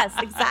eccentric. Yes,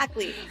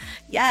 exactly.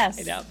 Yes.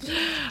 I know.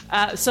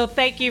 So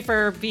thank you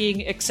for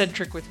being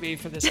eccentric with me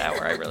for this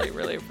hour. I really,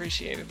 really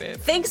appreciated it.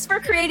 Thanks for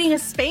creating a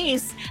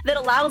space that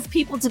allows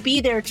people to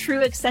be their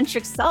true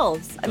eccentric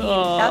selves. I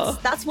mean,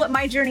 that's what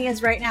my journey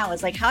is right now,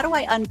 is like, how do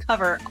I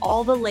uncover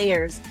all the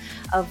layers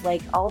of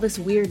like all this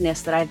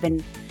weirdness that I've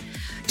been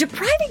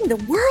depriving the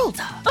world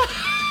of?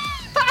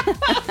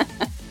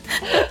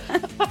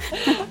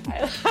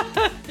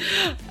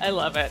 I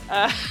love it.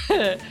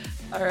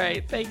 All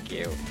right. Thank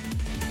you.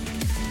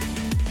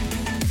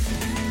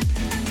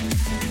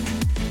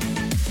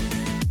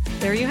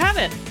 There you have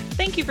it.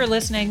 Thank you for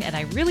listening, and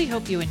I really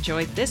hope you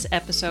enjoyed this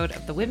episode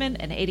of the Women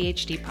and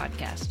ADHD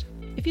podcast.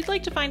 If you'd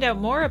like to find out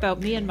more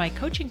about me and my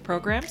coaching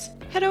programs,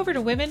 head over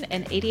to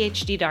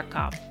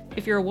womenandadhd.com.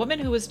 If you're a woman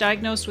who was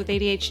diagnosed with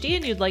ADHD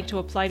and you'd like to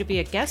apply to be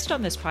a guest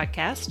on this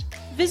podcast,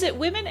 visit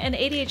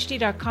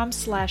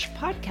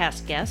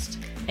womenandadhd.com/podcast guest,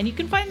 and you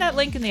can find that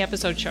link in the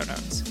episode show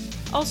notes.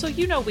 Also,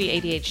 we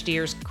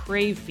ADHDers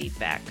crave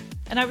feedback,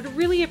 and I would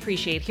really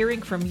appreciate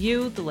hearing from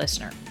you, the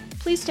listener.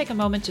 Please take a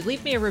moment to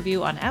leave me a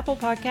review on Apple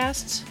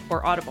Podcasts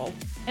or Audible.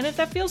 And if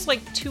that feels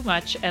like too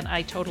much, and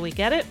I totally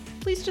get it,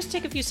 please just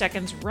take a few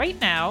seconds right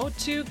now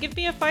to give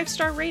me a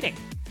 5-star rating.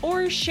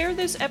 Or share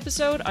this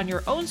episode on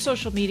your own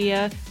social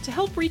media to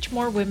help reach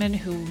more women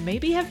who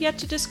maybe have yet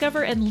to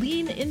discover and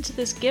lean into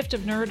this gift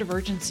of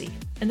neurodivergency.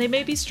 And they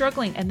may be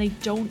struggling and they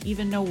don't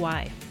even know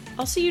why.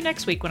 I'll see you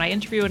next week when I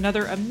interview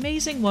another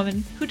amazing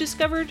woman who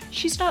discovered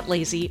she's not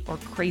lazy or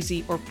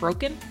crazy or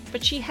broken,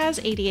 but she has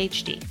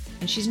ADHD.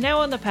 And she's now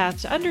on the path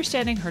to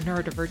understanding her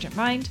neurodivergent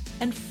mind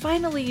and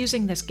finally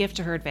using this gift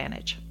to her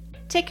advantage.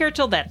 Take care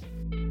till then.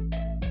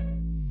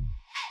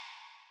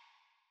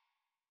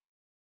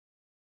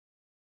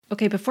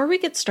 Okay, before we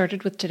get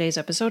started with today's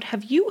episode,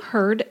 have you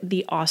heard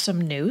the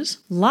awesome news?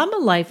 Llama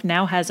Life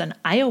now has an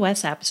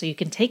iOS app so you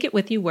can take it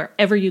with you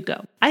wherever you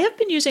go. I have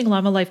been using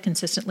Llama Life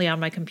consistently on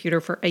my computer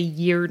for a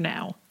year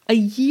now. A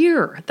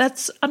year!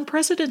 That's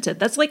unprecedented.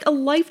 That's like a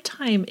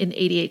lifetime in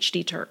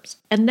ADHD terms.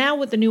 And now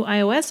with the new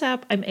iOS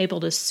app, I'm able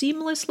to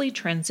seamlessly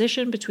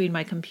transition between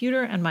my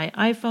computer and my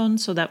iPhone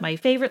so that my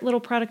favorite little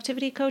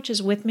productivity coach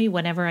is with me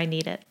whenever I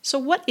need it. So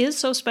what is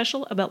so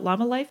special about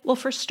Llama Life? Well,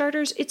 for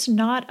starters, it's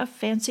not a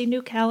fancy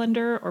new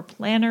calendar or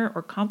planner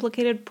or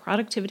complicated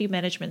productivity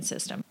management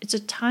system. It's a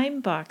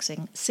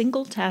time-boxing,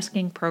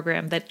 single-tasking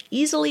program that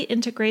easily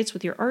integrates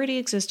with your already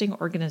existing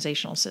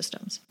organizational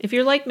systems. If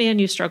you're like me and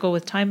you struggle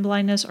with time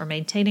blindness or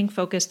maintaining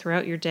focus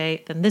throughout your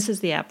day, then this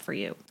is the app for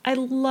you. I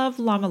love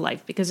Llama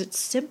Life because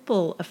it's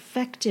simple,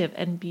 effective,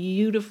 and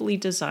beautifully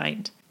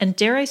designed. And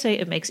dare I say,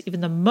 it makes even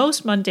the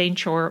most mundane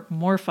chore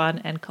more fun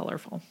and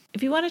colorful.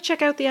 If you want to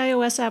check out the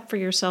iOS app for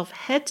yourself,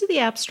 head to the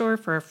App Store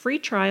for a free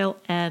trial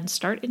and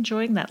start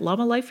enjoying that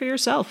Llama Life for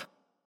yourself.